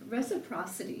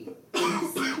 Reciprocity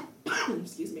So.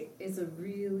 Excuse me. is a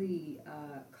really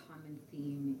common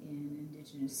theme in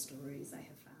Indigenous stories, I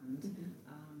have found.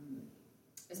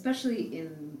 Especially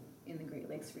in the Great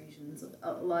Lakes regions.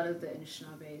 A lot of the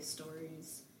Anishinaabe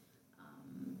stories,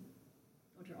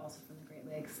 which are also from the Great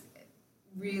Lakes,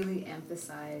 really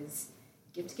emphasize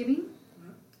gift-giving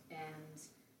and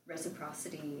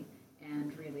reciprocity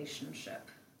and relationship.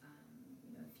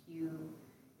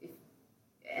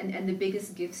 And the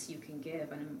biggest gifts you can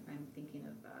give, and I'm thinking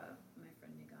of my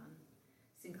friend Megan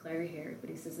Sinclair here, but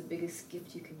he says the biggest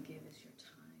gift you can give is your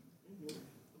time.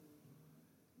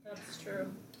 That's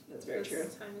true. That's very true.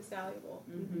 Time is valuable.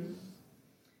 Mm-hmm.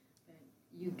 But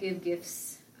you give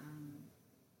gifts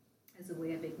as a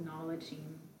way of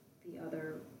acknowledging the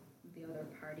other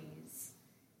party's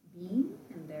being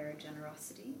and their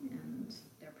generosity and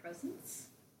their presence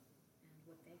and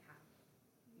what they have.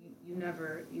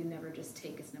 You never just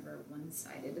take. It's never a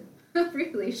one-sided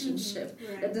relationship.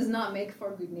 Right. That does not make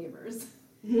for good neighbors.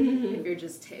 If you're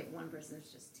if one person is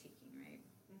just taking, right?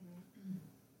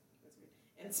 That's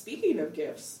great. And speaking of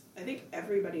gifts, I think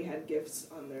everybody had gifts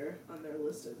on their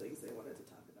list of things they wanted to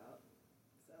talk about.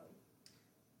 So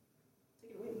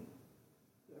take it away,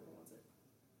 whoever wants it.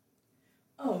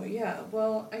 Oh yeah.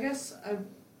 Well, I guess I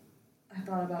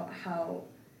thought about how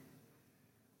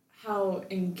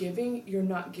in giving you're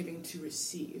not giving to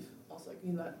receive. Also,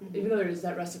 like, even though there is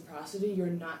that reciprocity, you're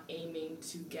not aiming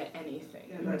to get anything.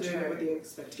 Yeah, not doing it with the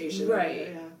expectation. Right. Of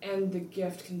it, yeah. And the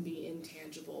gift can be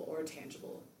intangible or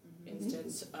tangible.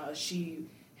 Instance, she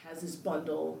has this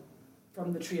bundle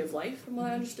from the Tree of Life, from what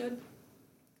I understood,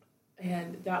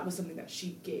 and that was something that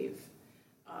she gave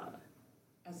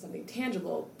as something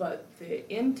tangible. But the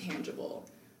intangible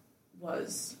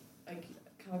was like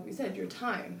kind of like we said, your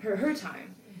time, her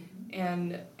time,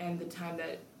 and the time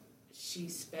that she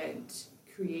spent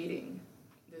creating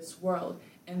this world,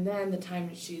 and then the time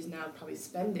that she's now probably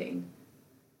spending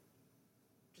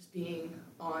just being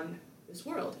on this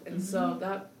world. And so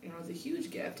that is a huge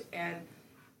gift, and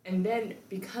then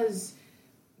because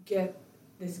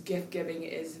this gift giving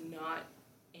is not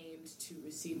aimed to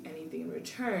receive anything in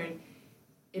return,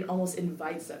 it almost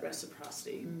invites that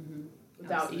reciprocity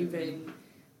without Absolutely. even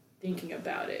thinking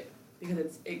about it,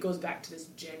 because it goes back to this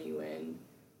genuine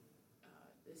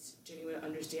this genuine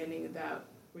understanding that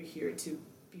we're here to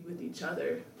be with each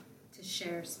other. To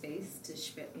share space, to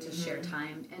share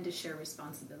time, and to share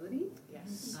responsibility.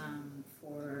 Yes.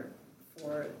 For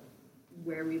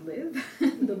where we live,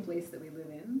 the place that we live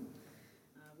in,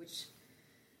 which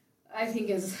I think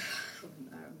as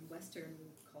Western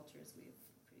cultures we've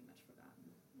pretty much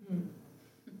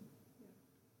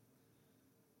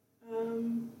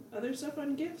forgotten. Other stuff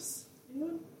on gifts?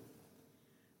 Anyone?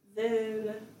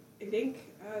 Then I think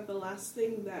the last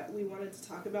thing that we wanted to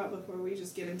talk about before we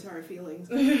just get into our feelings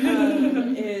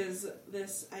is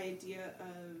this idea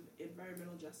of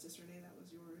environmental justice. Renee, that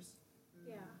was yours.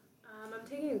 Yeah. I'm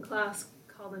taking a class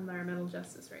called Environmental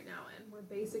Justice right now, and we're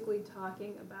basically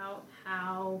talking about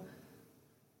how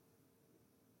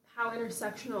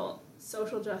intersectional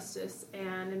social justice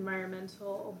and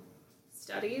environmental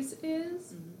studies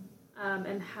is,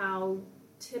 and how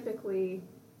typically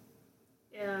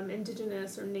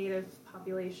indigenous or native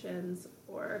populations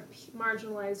or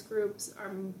marginalized groups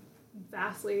are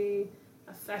vastly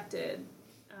affected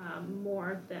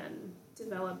more than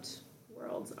developed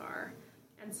worlds are.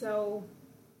 And so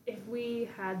if we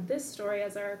had this story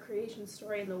as our creation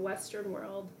story in the Western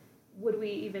world, would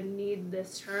we even need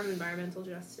this term environmental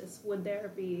justice? Would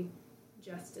there be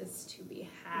justice to be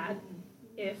had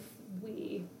if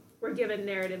we were given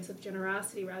narratives of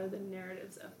generosity rather than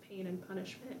narratives of pain and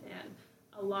punishment and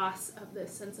a loss of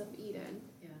this sense of Eden?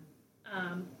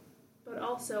 Yeah. But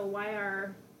also,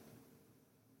 why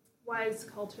is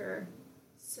culture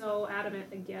so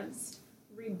adamant against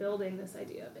rebuilding this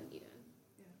idea of an Eden?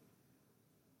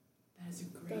 That is a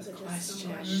great Those are just question.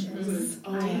 some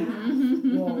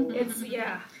questions. Whoa. It's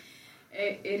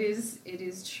It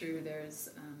is true. There's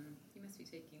you must be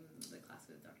taking the class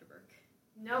with Dr. Burke.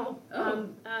 No. Oh.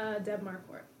 Deb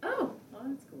Marquardt. Oh, well,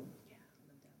 that's cool.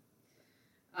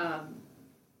 Yeah.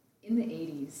 In the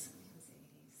 80s,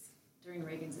 during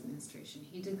Reagan's administration,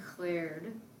 he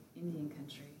declared Indian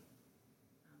country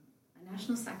a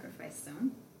national sacrifice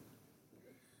zone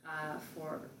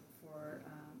for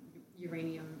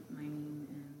uranium mining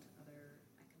and other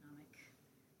economic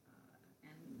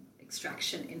and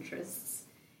extraction interests,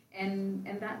 and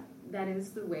that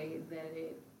is the way that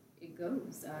it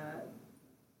goes.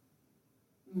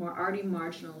 More already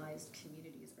marginalized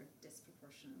communities are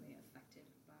disproportionately affected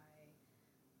by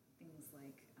things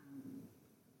like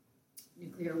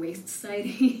nuclear waste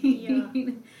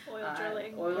siting,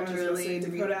 Oil drilling,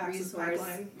 Dakota Access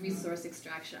Pipeline. resource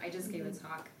extraction. I just gave a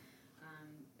talk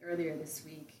earlier this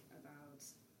week about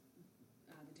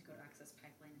the Dakota Access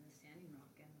Pipeline and the Standing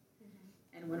Rock,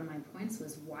 and one of my points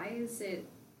was why is it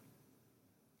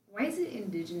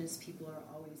Indigenous people are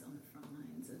always on the front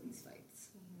lines of these fights?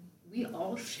 We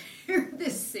all share the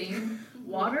same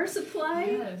water supply.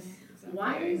 Yes, exactly.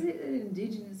 Why is it that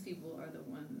Indigenous people are the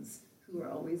ones who are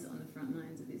always on the front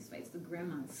lines of these fights? The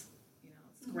grandmas,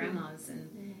 it's grandmas and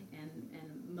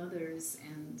mothers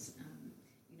and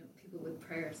people with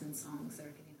prayers and songs that are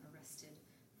getting arrested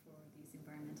for these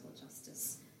environmental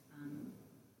justice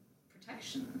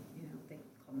protection. They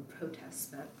call them protests,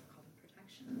 but call them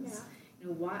protections.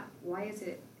 Yeah. Why is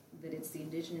it that it's the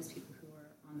Indigenous people who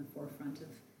are on the forefront of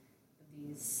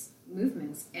these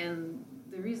movements? And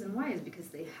the reason why is because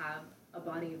they have a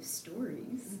body of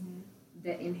stories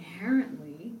that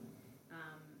inherently,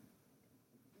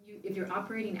 if you're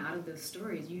operating out of those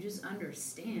stories, you just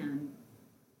understand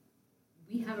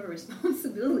we have a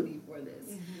responsibility for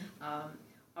this.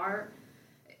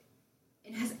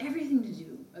 It has everything to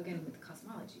do, again, with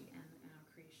cosmology and our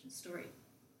creation story.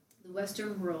 The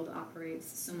Western world operates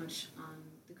so much on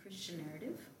the Christian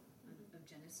narrative of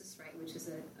Genesis, right, which is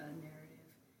a narrative,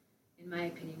 in my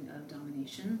opinion, of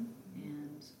domination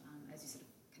and, as you said,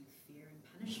 kind of fear and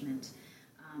punishment.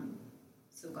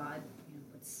 So God,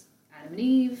 puts Adam and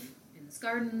Eve in this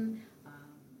garden,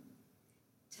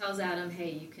 tells Adam,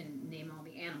 hey, you can name all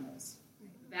the animals.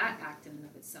 Right? That act in and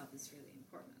of itself is really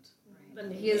important.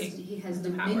 Right? He has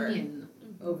dominion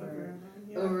over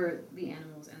the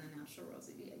animals and the natural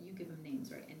worlds. Yeah, you give them names,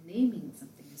 right? And naming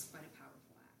something is quite a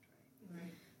powerful act,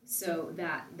 right? So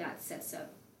that sets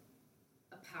up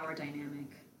a power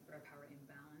dynamic or a power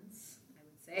imbalance, I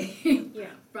would say,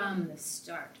 from the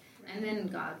start. Right. And then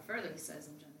God further says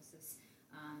in Genesis,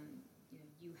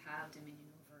 you have dominion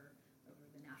over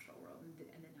the natural world, and the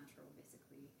natural world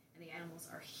basically, and the animals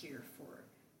are here for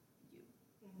you,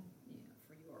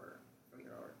 for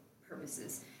your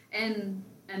purposes. And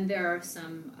there are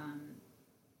some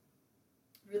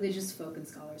religious folk and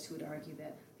scholars who would argue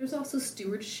that there's also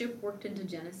stewardship worked into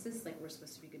Genesis, like we're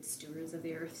supposed to be good stewards of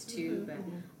the earth too, but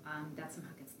that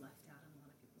somehow gets left out in a lot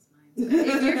of people's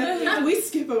minds. We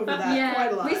skip over that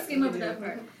quite a lot. We skim over that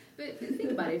part. But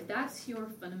think about it. If that's your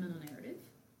fundamental narrative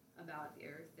about the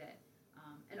Earth, that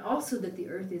and also that the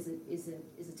Earth is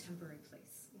a temporary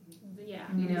place. Yeah.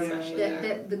 You know, Yeah.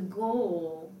 that the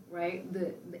goal, right?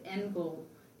 The end goal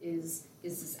is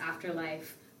this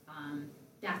afterlife.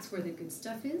 That's where the good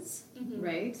stuff is,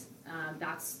 right?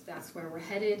 That's where we're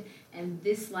headed. And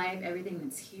this life, everything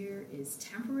that's here, is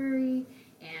temporary.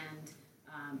 And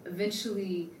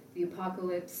eventually, the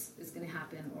apocalypse is going to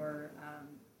happen, or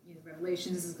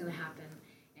Revelations is going to happen,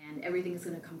 and everything is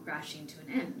going to come crashing to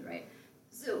an end, right?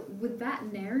 So, with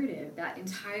that narrative, that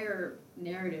entire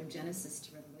narrative, Genesis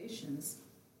to Revelations,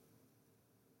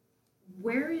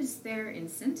 where is their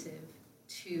incentive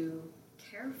to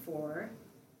care for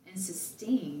and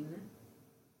sustain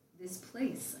this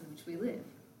place in which we live?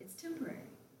 It's temporary,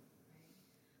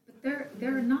 right? But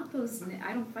there are not those.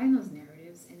 I don't find those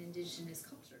narratives in indigenous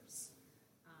cultures.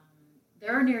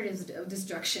 There are narratives of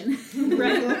destruction,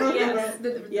 Right?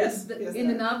 Yes. In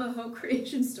the Navajo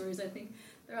creation stories, I think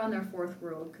they're on their fourth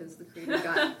world because the creator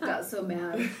got so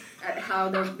mad at how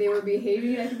they were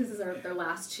behaving. I think this is their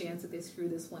last chance that they screw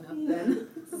this one up. Then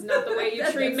This is not the way you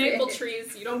treat maple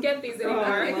trees. You don't get these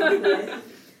anymore.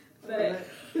 But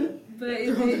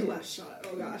They're on their last shot.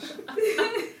 Oh gosh.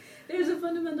 there's a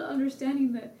fundamental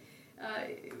understanding that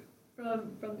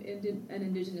from an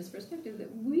indigenous perspective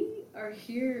that we are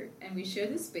here and we share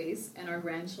this space, and our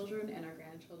grandchildren and our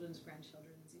grandchildren's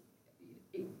grandchildren,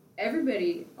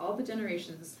 everybody, all the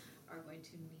generations are going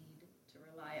to need to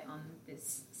rely on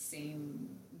these same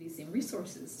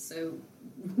resources. So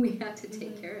we have to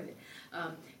take care of it.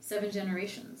 7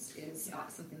 generations is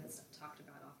something that's talked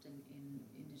about often in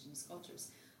indigenous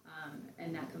cultures.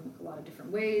 And that can look a lot of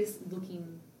different ways.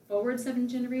 Looking forward 7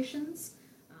 generations,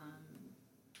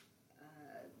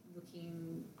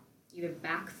 looking either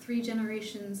back 3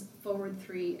 generations, forward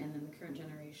 3, and then the current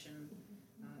generation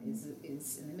is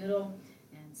in the middle.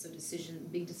 And so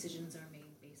big decisions are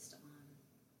made based on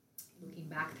looking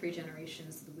back 3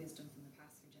 generations, the wisdom from the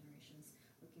past 3 generations,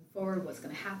 looking forward, what's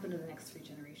going to happen to the next 3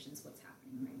 generations, what's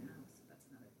happening right now. So that's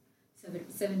another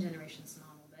 7 generations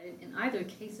model. But in either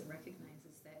case, it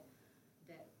recognizes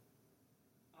that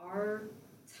our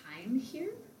time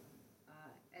here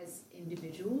as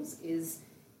individuals is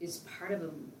part of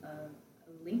a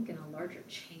link in a larger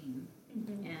chain,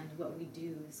 and what we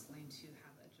do is going to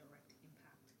have a direct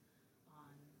impact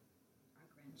on our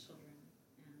grandchildren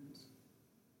and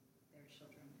their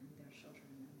children and their children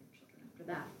and their children after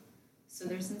that. So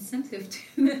there's incentive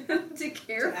to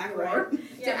care To act for, right.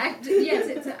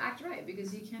 to act right,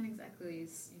 because you can't exactly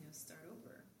start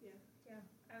over.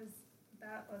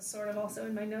 That was sort of also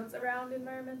in my notes around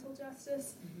environmental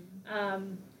justice.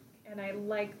 And I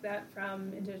like that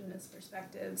from Indigenous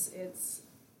perspectives. It's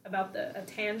about a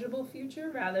tangible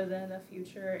future rather than a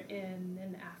future in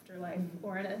an afterlife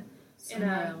or in a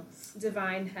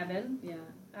divine heaven.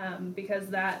 Yeah. Because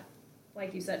that,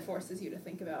 like you said, forces you to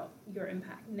think about your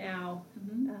impact now.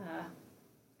 And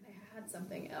I had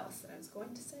something else that I was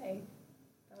going to say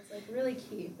that was like really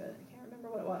key, but I can't remember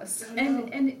what it was.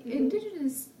 And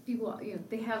Indigenous people,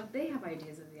 they have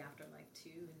ideas of the afterlife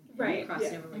too, and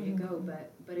crossing over where you go,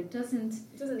 but it doesn't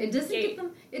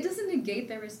negate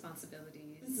their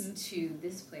responsibilities to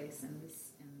this place and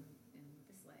this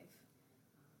life,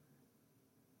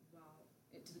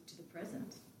 to the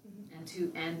present,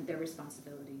 and their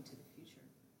responsibility to the future.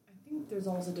 I think there's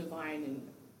also divine in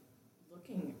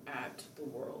looking at the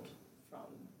world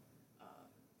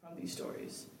from these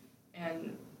stories,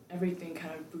 and everything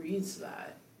kind of breathes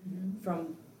that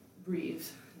from breathe.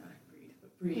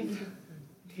 In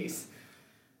case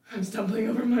I'm stumbling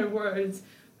over my words,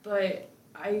 but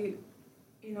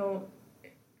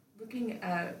looking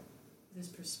at this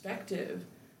perspective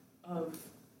of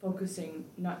focusing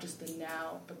not just the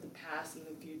now, but the past and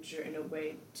the future in a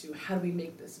way to how do we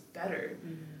make this better,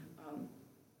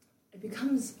 it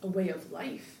becomes a way of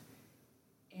life.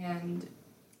 And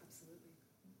Absolutely.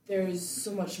 there's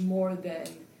so much more than,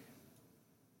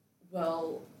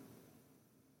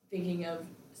 thinking of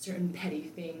certain petty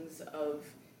things of...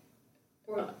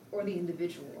 Or the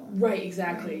individual. Right,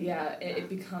 exactly, yeah. It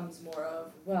becomes more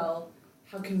of,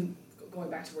 how can, going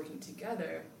back to working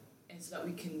together, and so that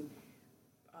we can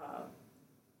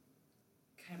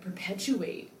kind of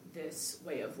perpetuate this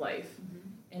way of life.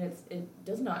 And it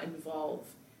does not involve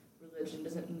religion,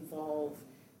 doesn't involve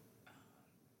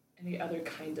any other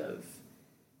kind of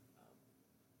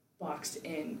boxed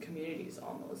in communities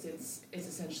almost. It's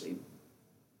essentially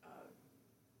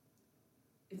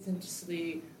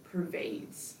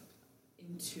pervades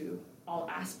into all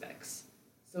aspects,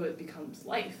 so it becomes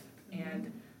life.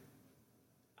 And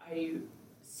I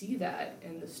see that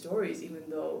in the stories, even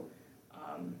though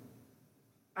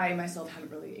I myself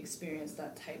haven't really experienced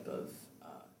that type of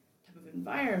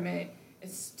environment,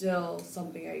 it's still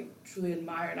something I truly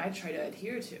admire and I try to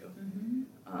adhere to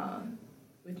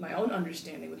with my own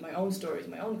understanding, with my own stories,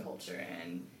 my own culture,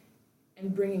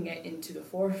 and bringing it into the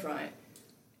forefront.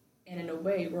 And in a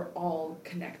way, we're all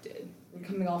connected. We're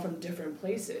coming all from different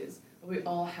places, but we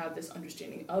all have this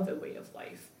understanding of a way of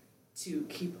life to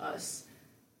keep us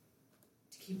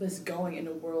going in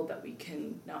a world that we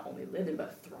can not only live in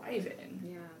but thrive in.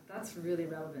 Yeah, that's really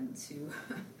relevant to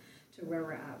to where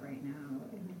we're at right now.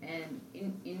 And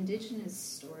in Indigenous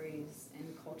stories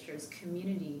and cultures,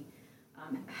 community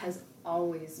has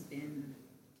always been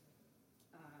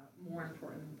more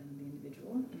important than the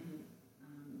individual.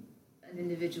 An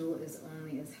individual is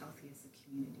only as healthy as the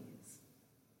community is.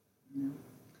 You know,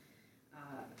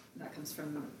 that comes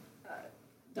from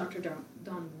Dr. Don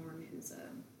Warren, who's a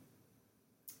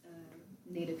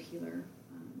native healer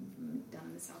from down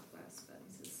in the Southwest. But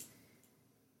he says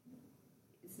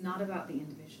it's not about the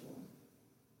individual.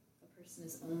 A person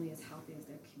is only as healthy as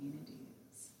their community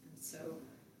is, and so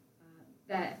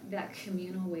that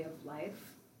communal way of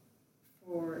life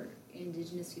for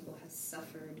Indigenous people has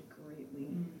suffered greatly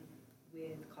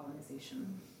with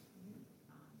colonization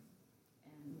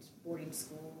and boarding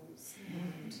schools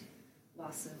and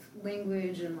loss of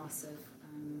language and loss of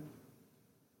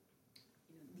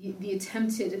the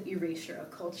attempted erasure of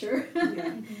culture.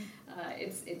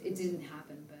 It didn't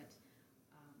happen, but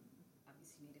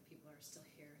obviously Native people are still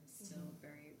here and still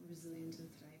very resilient and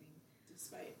thriving,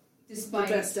 despite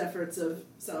the best efforts of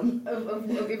some of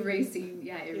erasing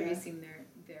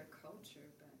their culture.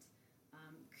 But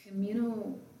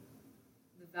communal,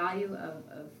 the value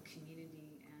of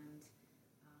community and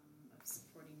of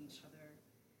supporting each other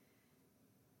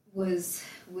was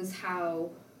how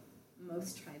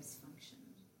most tribes functioned,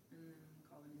 and then when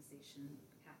colonization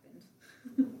happened,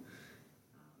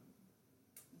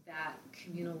 that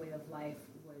communal way of life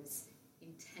was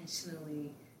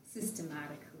intentionally,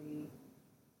 systematically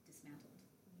dismantled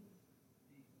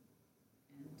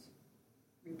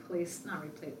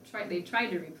and they tried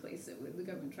to replace it with, the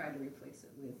government tried to replace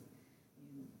it with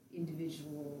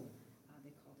individual,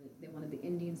 they wanted the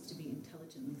Indians to be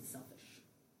intelligently selfish.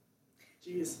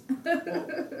 Jeez. I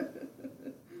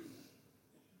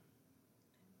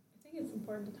think it's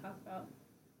important to talk about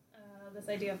this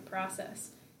idea of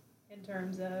process in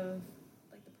terms of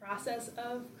like the process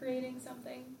of creating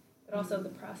something, but also the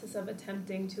process of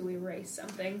attempting to erase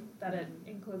something, that it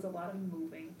includes a lot of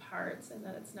moving parts and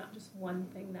that it's not just one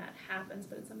thing that happens,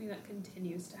 but it's something that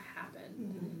continues to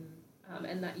happen.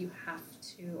 And that you have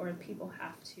to, or people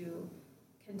have to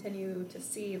continue to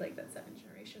see like that 7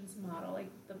 generations model, like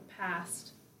the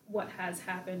past, what has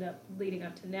happened leading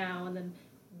up to now, and then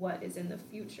what is in the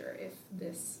future if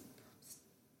this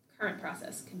current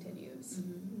process continues.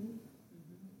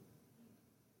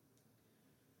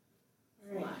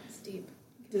 All right. It's deep.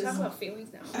 We can talk about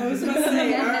feelings now. I was going to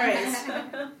say,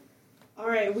 all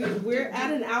right, we're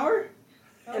at an hour,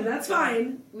 and that's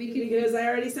fine. Because I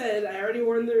already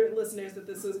warned the listeners that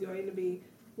this was going to be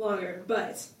longer,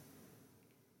 but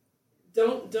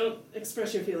don't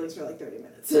express your feelings for like 30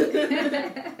 minutes.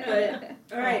 But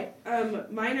all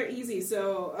right, mine are easy,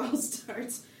 so I'll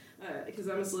start because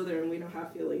I'm a Slytherin. We don't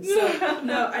have feelings. So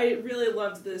no, I really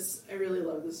loved this. I really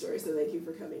loved the story. So thank you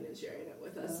for coming and sharing it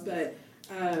with us. But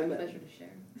pleasure to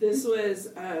share. This was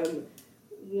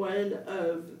one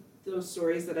of those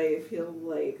stories that I feel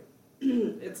like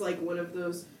it's like one of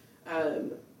those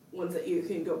ones that you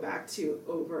can go back to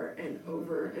over and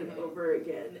over and over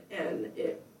again, and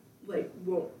it like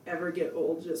won't ever get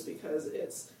old just because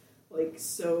it's like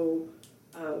so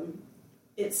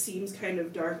it seems kind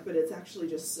of dark, but it's actually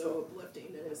just so uplifting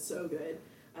and it's so good.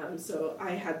 So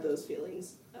I had those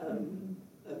feelings of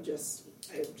I just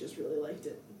really liked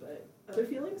it. But other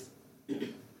feelings? Yeah,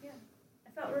 I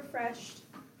felt refreshed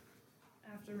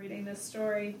after reading this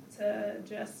story to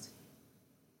just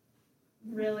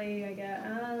really, I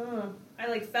don't know. I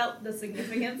like felt the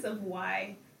significance of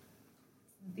why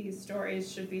these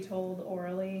stories should be told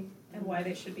orally and why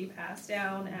they should be passed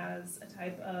down as a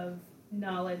type of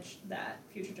knowledge that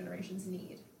future generations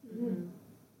need.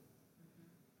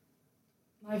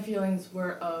 My feelings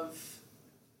were of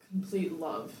complete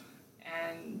love,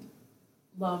 and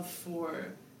love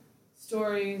for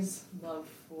stories, love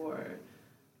for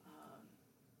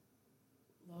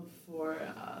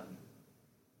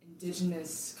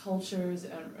Indigenous cultures,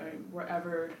 and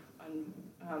wherever,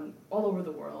 all over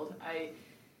the world. I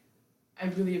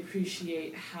really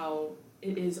appreciate how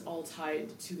it is all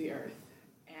tied to the earth,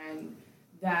 and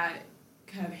that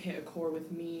kind of hit a core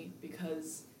with me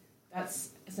because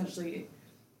that's essentially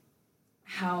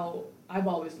how I've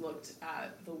always looked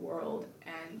at the world,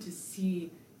 and to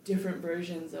see different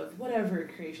versions of whatever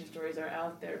creation stories are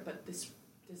out there, but this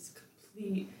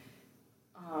complete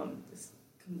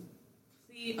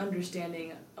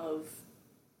understanding of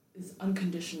this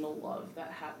unconditional love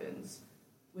that happens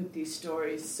with these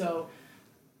stories. So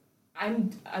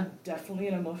I'm definitely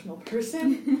an emotional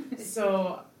person,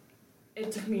 so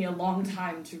it took me a long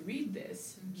time to read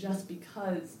this, just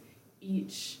because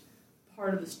each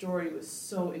part of the story was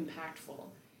so impactful.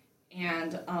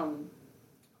 And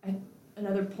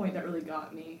another point that really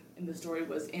got me in the story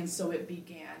was, and so it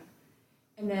began.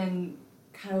 And then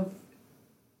kind of,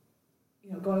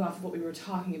 going off of what we were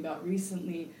talking about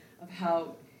recently, of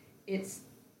how this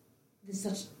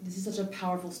is such a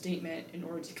powerful statement in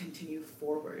order to continue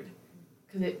forward,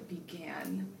 because it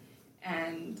began,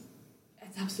 and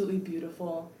it's absolutely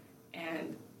beautiful,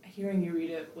 and hearing you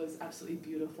read it was absolutely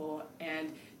beautiful,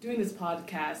 and doing this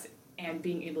podcast and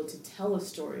being able to tell a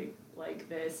story like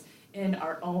this in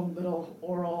our own little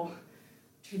oral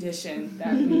tradition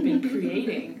that we've been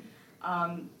creating,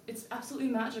 it's absolutely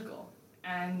magical.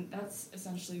 And that's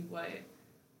essentially what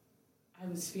I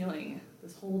was feeling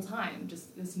this whole time,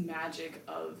 just this magic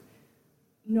of,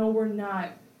 no, we're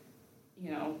not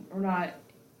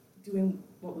doing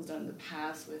what was done in the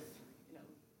past with,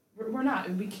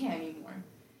 we can't anymore.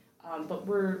 But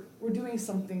we're doing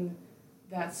something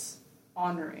that's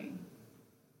honoring,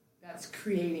 that's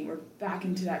creating. We're back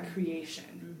into that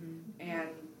creation, and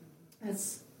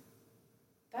that's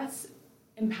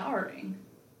empowering.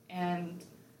 And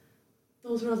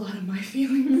those are a lot of my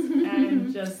feelings,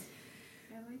 and just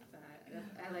I like that.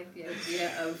 I like the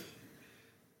idea of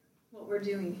what we're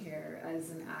doing here as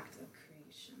an act of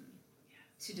creation,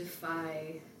 to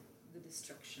defy the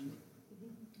destruction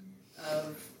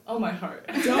of... Oh, my heart.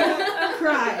 Don't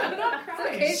cry. I'm not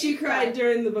crying. Okay. She cried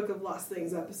during the Book of Lost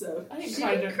Things episode. I didn't She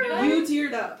cry. didn't during cry? You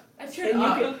teared up. I teared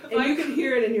up. And you can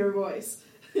hear it in your voice.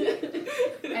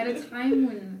 At a time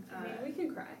when... we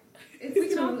can cry.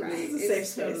 It's all totally, cry. It's a safe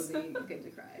space. totally good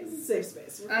to cry. It's a safe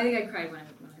space. I think I cried when I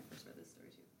first read this story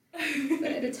too.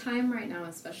 But at a time right now,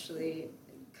 especially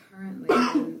currently,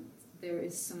 when there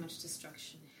is so much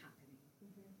destruction happening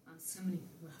on so many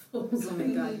levels. Oh my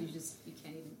God, you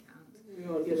can't even count. We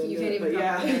won't get into You can't it, even but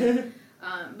comprehend.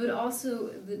 yeah. But also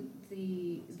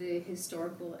the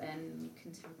historical and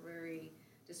contemporary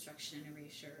destruction and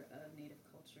erasure of Native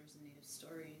cultures and Native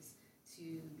stories. To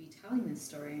be telling this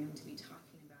story and to be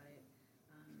talking about it,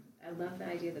 I love the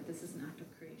idea that this is an act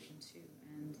of creation too,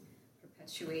 and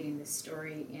perpetuating this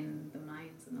story in the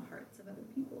minds and the hearts of other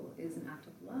people is an act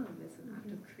of love. It's an act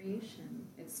of creation.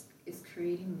 It's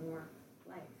creating more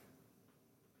life.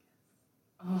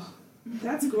 Oh,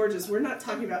 That's gorgeous. We're not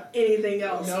talking about anything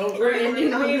else. No. We're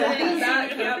ending on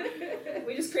that. Yep.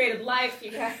 We just created life,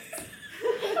 you guys.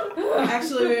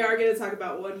 Actually, we are going to talk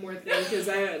about one more thing, because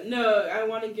I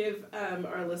want to give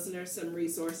our listeners some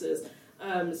resources.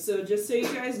 So just so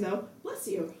you guys know, bless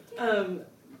you. Some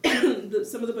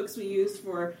of the books we used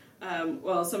for,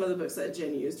 some of the books that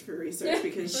Jen used for research,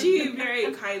 because she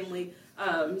very kindly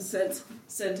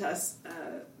sent us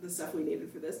the stuff we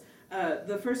needed for this.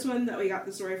 The first one that we got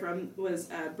the story from was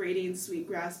Braiding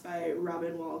Sweetgrass by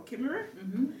Robin Wall Kimmerer.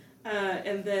 Mm-hmm.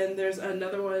 And then there's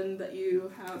another one that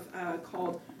you have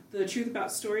called The Truth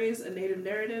About Stories, A Native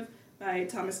Narrative by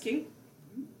Thomas King.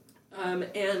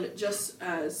 And just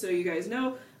so you guys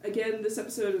know, again, this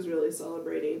episode is really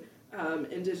celebrating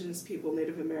Indigenous People,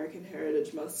 Native American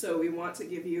Heritage Month. So we want to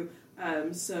give you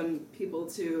some people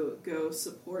to go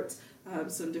support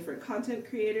some different content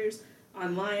creators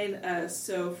online.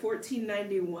 So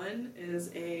 1491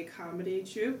 is a comedy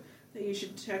troupe that you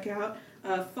should check out.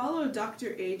 Follow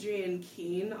Dr. Adrienne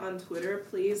Keene on Twitter,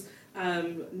 please.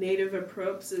 Native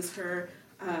Approps is her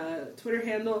Twitter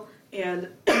handle, and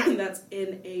that's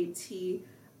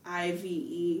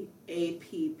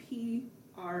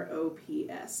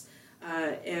NATIVEAPPROPS.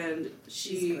 And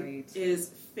she is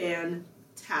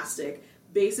fantastic.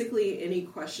 Basically, any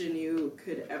question you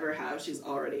could ever have, she's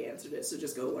already answered it, so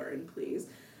just go learn, please.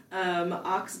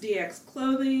 OxDX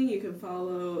Clothing, you can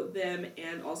follow them,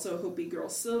 and also Hopi Girl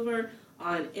Silver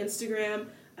on Instagram.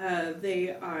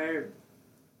 They are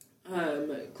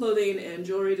clothing and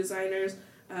jewelry designers,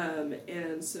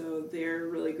 and so they're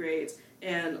really great.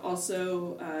 And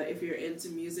also, if you're into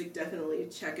music, definitely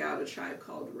check out Tribe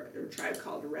Called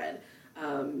Red.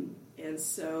 And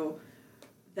so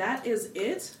that is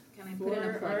it. Can I put in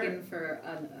a plug-in for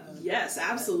yes,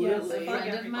 absolutely. Yes, a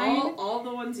friend of mine? All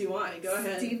the ones you want. Go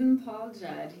ahead. Stephen Paul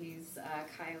Judd. He's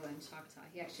Kiowa and Choctaw.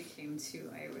 He actually came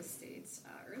to Iowa State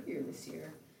earlier this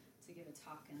year to give a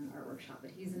talk in an art workshop.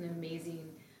 But he's an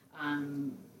amazing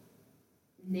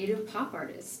native pop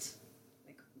artist,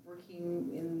 like working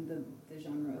in the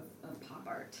genre of pop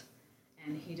art.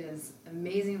 And he does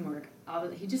amazing work.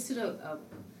 He just did a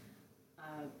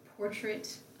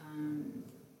portrait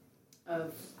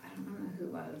of, I don't know who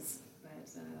it was, but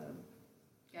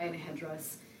a guy in a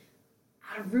headdress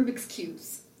out of Rubik's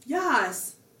Cubes.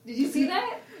 Yes! Did you see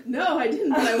that? No, I didn't,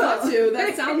 but I want to.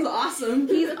 That sounds awesome.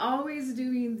 He's always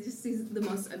doing just the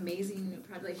most amazing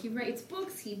projects. Like, he writes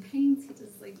books, he paints, he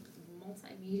does like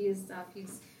multimedia stuff. He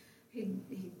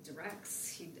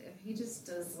directs. He just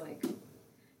does like.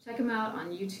 Check him out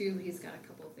on YouTube. He's got a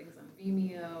couple of things on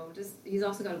Vimeo. He's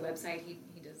also got a website. He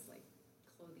does like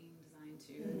clothing design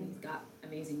too. And he's got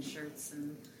amazing shirts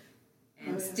and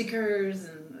stickers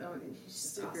and he's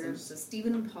just awesome. So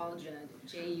Stephen Paul Judd,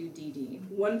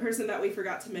 Judd. One person that we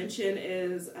forgot to mention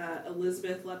is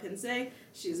Elizabeth Lapinse.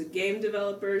 She's a game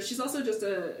developer. She's also just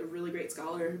a really great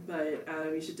scholar, but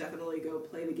you should definitely go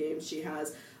play the games she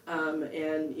has.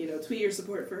 And tweet your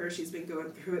support for her. She's been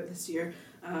going through it this year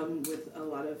with a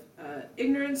lot of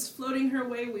ignorance floating her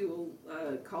way. We will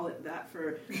call it that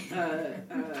for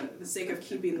the sake of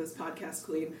keeping this podcast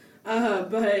clean.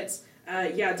 But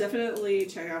definitely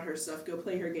check out her stuff. Go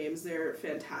play her games. They're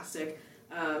fantastic.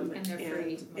 And they're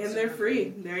free. And they're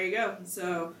free. There you go.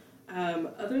 So,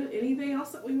 anything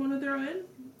else that we want to throw in?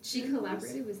 She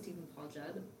collaborated with Stephen Paul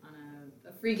Judd on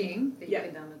a free game that you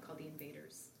can download called The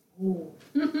Invaders. Oh.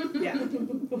 Yeah.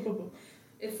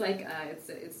 It's like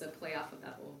it's a play off of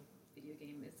that old video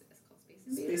game. It's called Space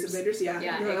Invaders. Space Invaders, yeah.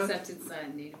 Yeah, except it's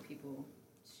native people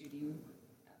shooting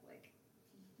at like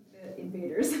the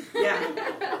invaders.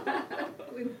 Yeah.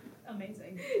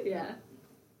 Amazing. Yeah.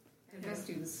 And my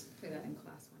students play that in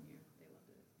class 1 year.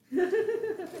 They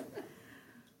loved it.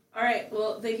 All right.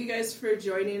 Well, thank you guys for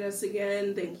joining us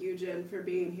again. Thank you, Jen, for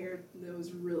being here. It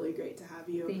was really great to have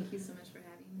you. Thank you so much for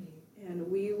having me.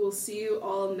 And we will see you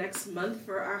all next month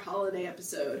for our holiday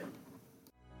episode.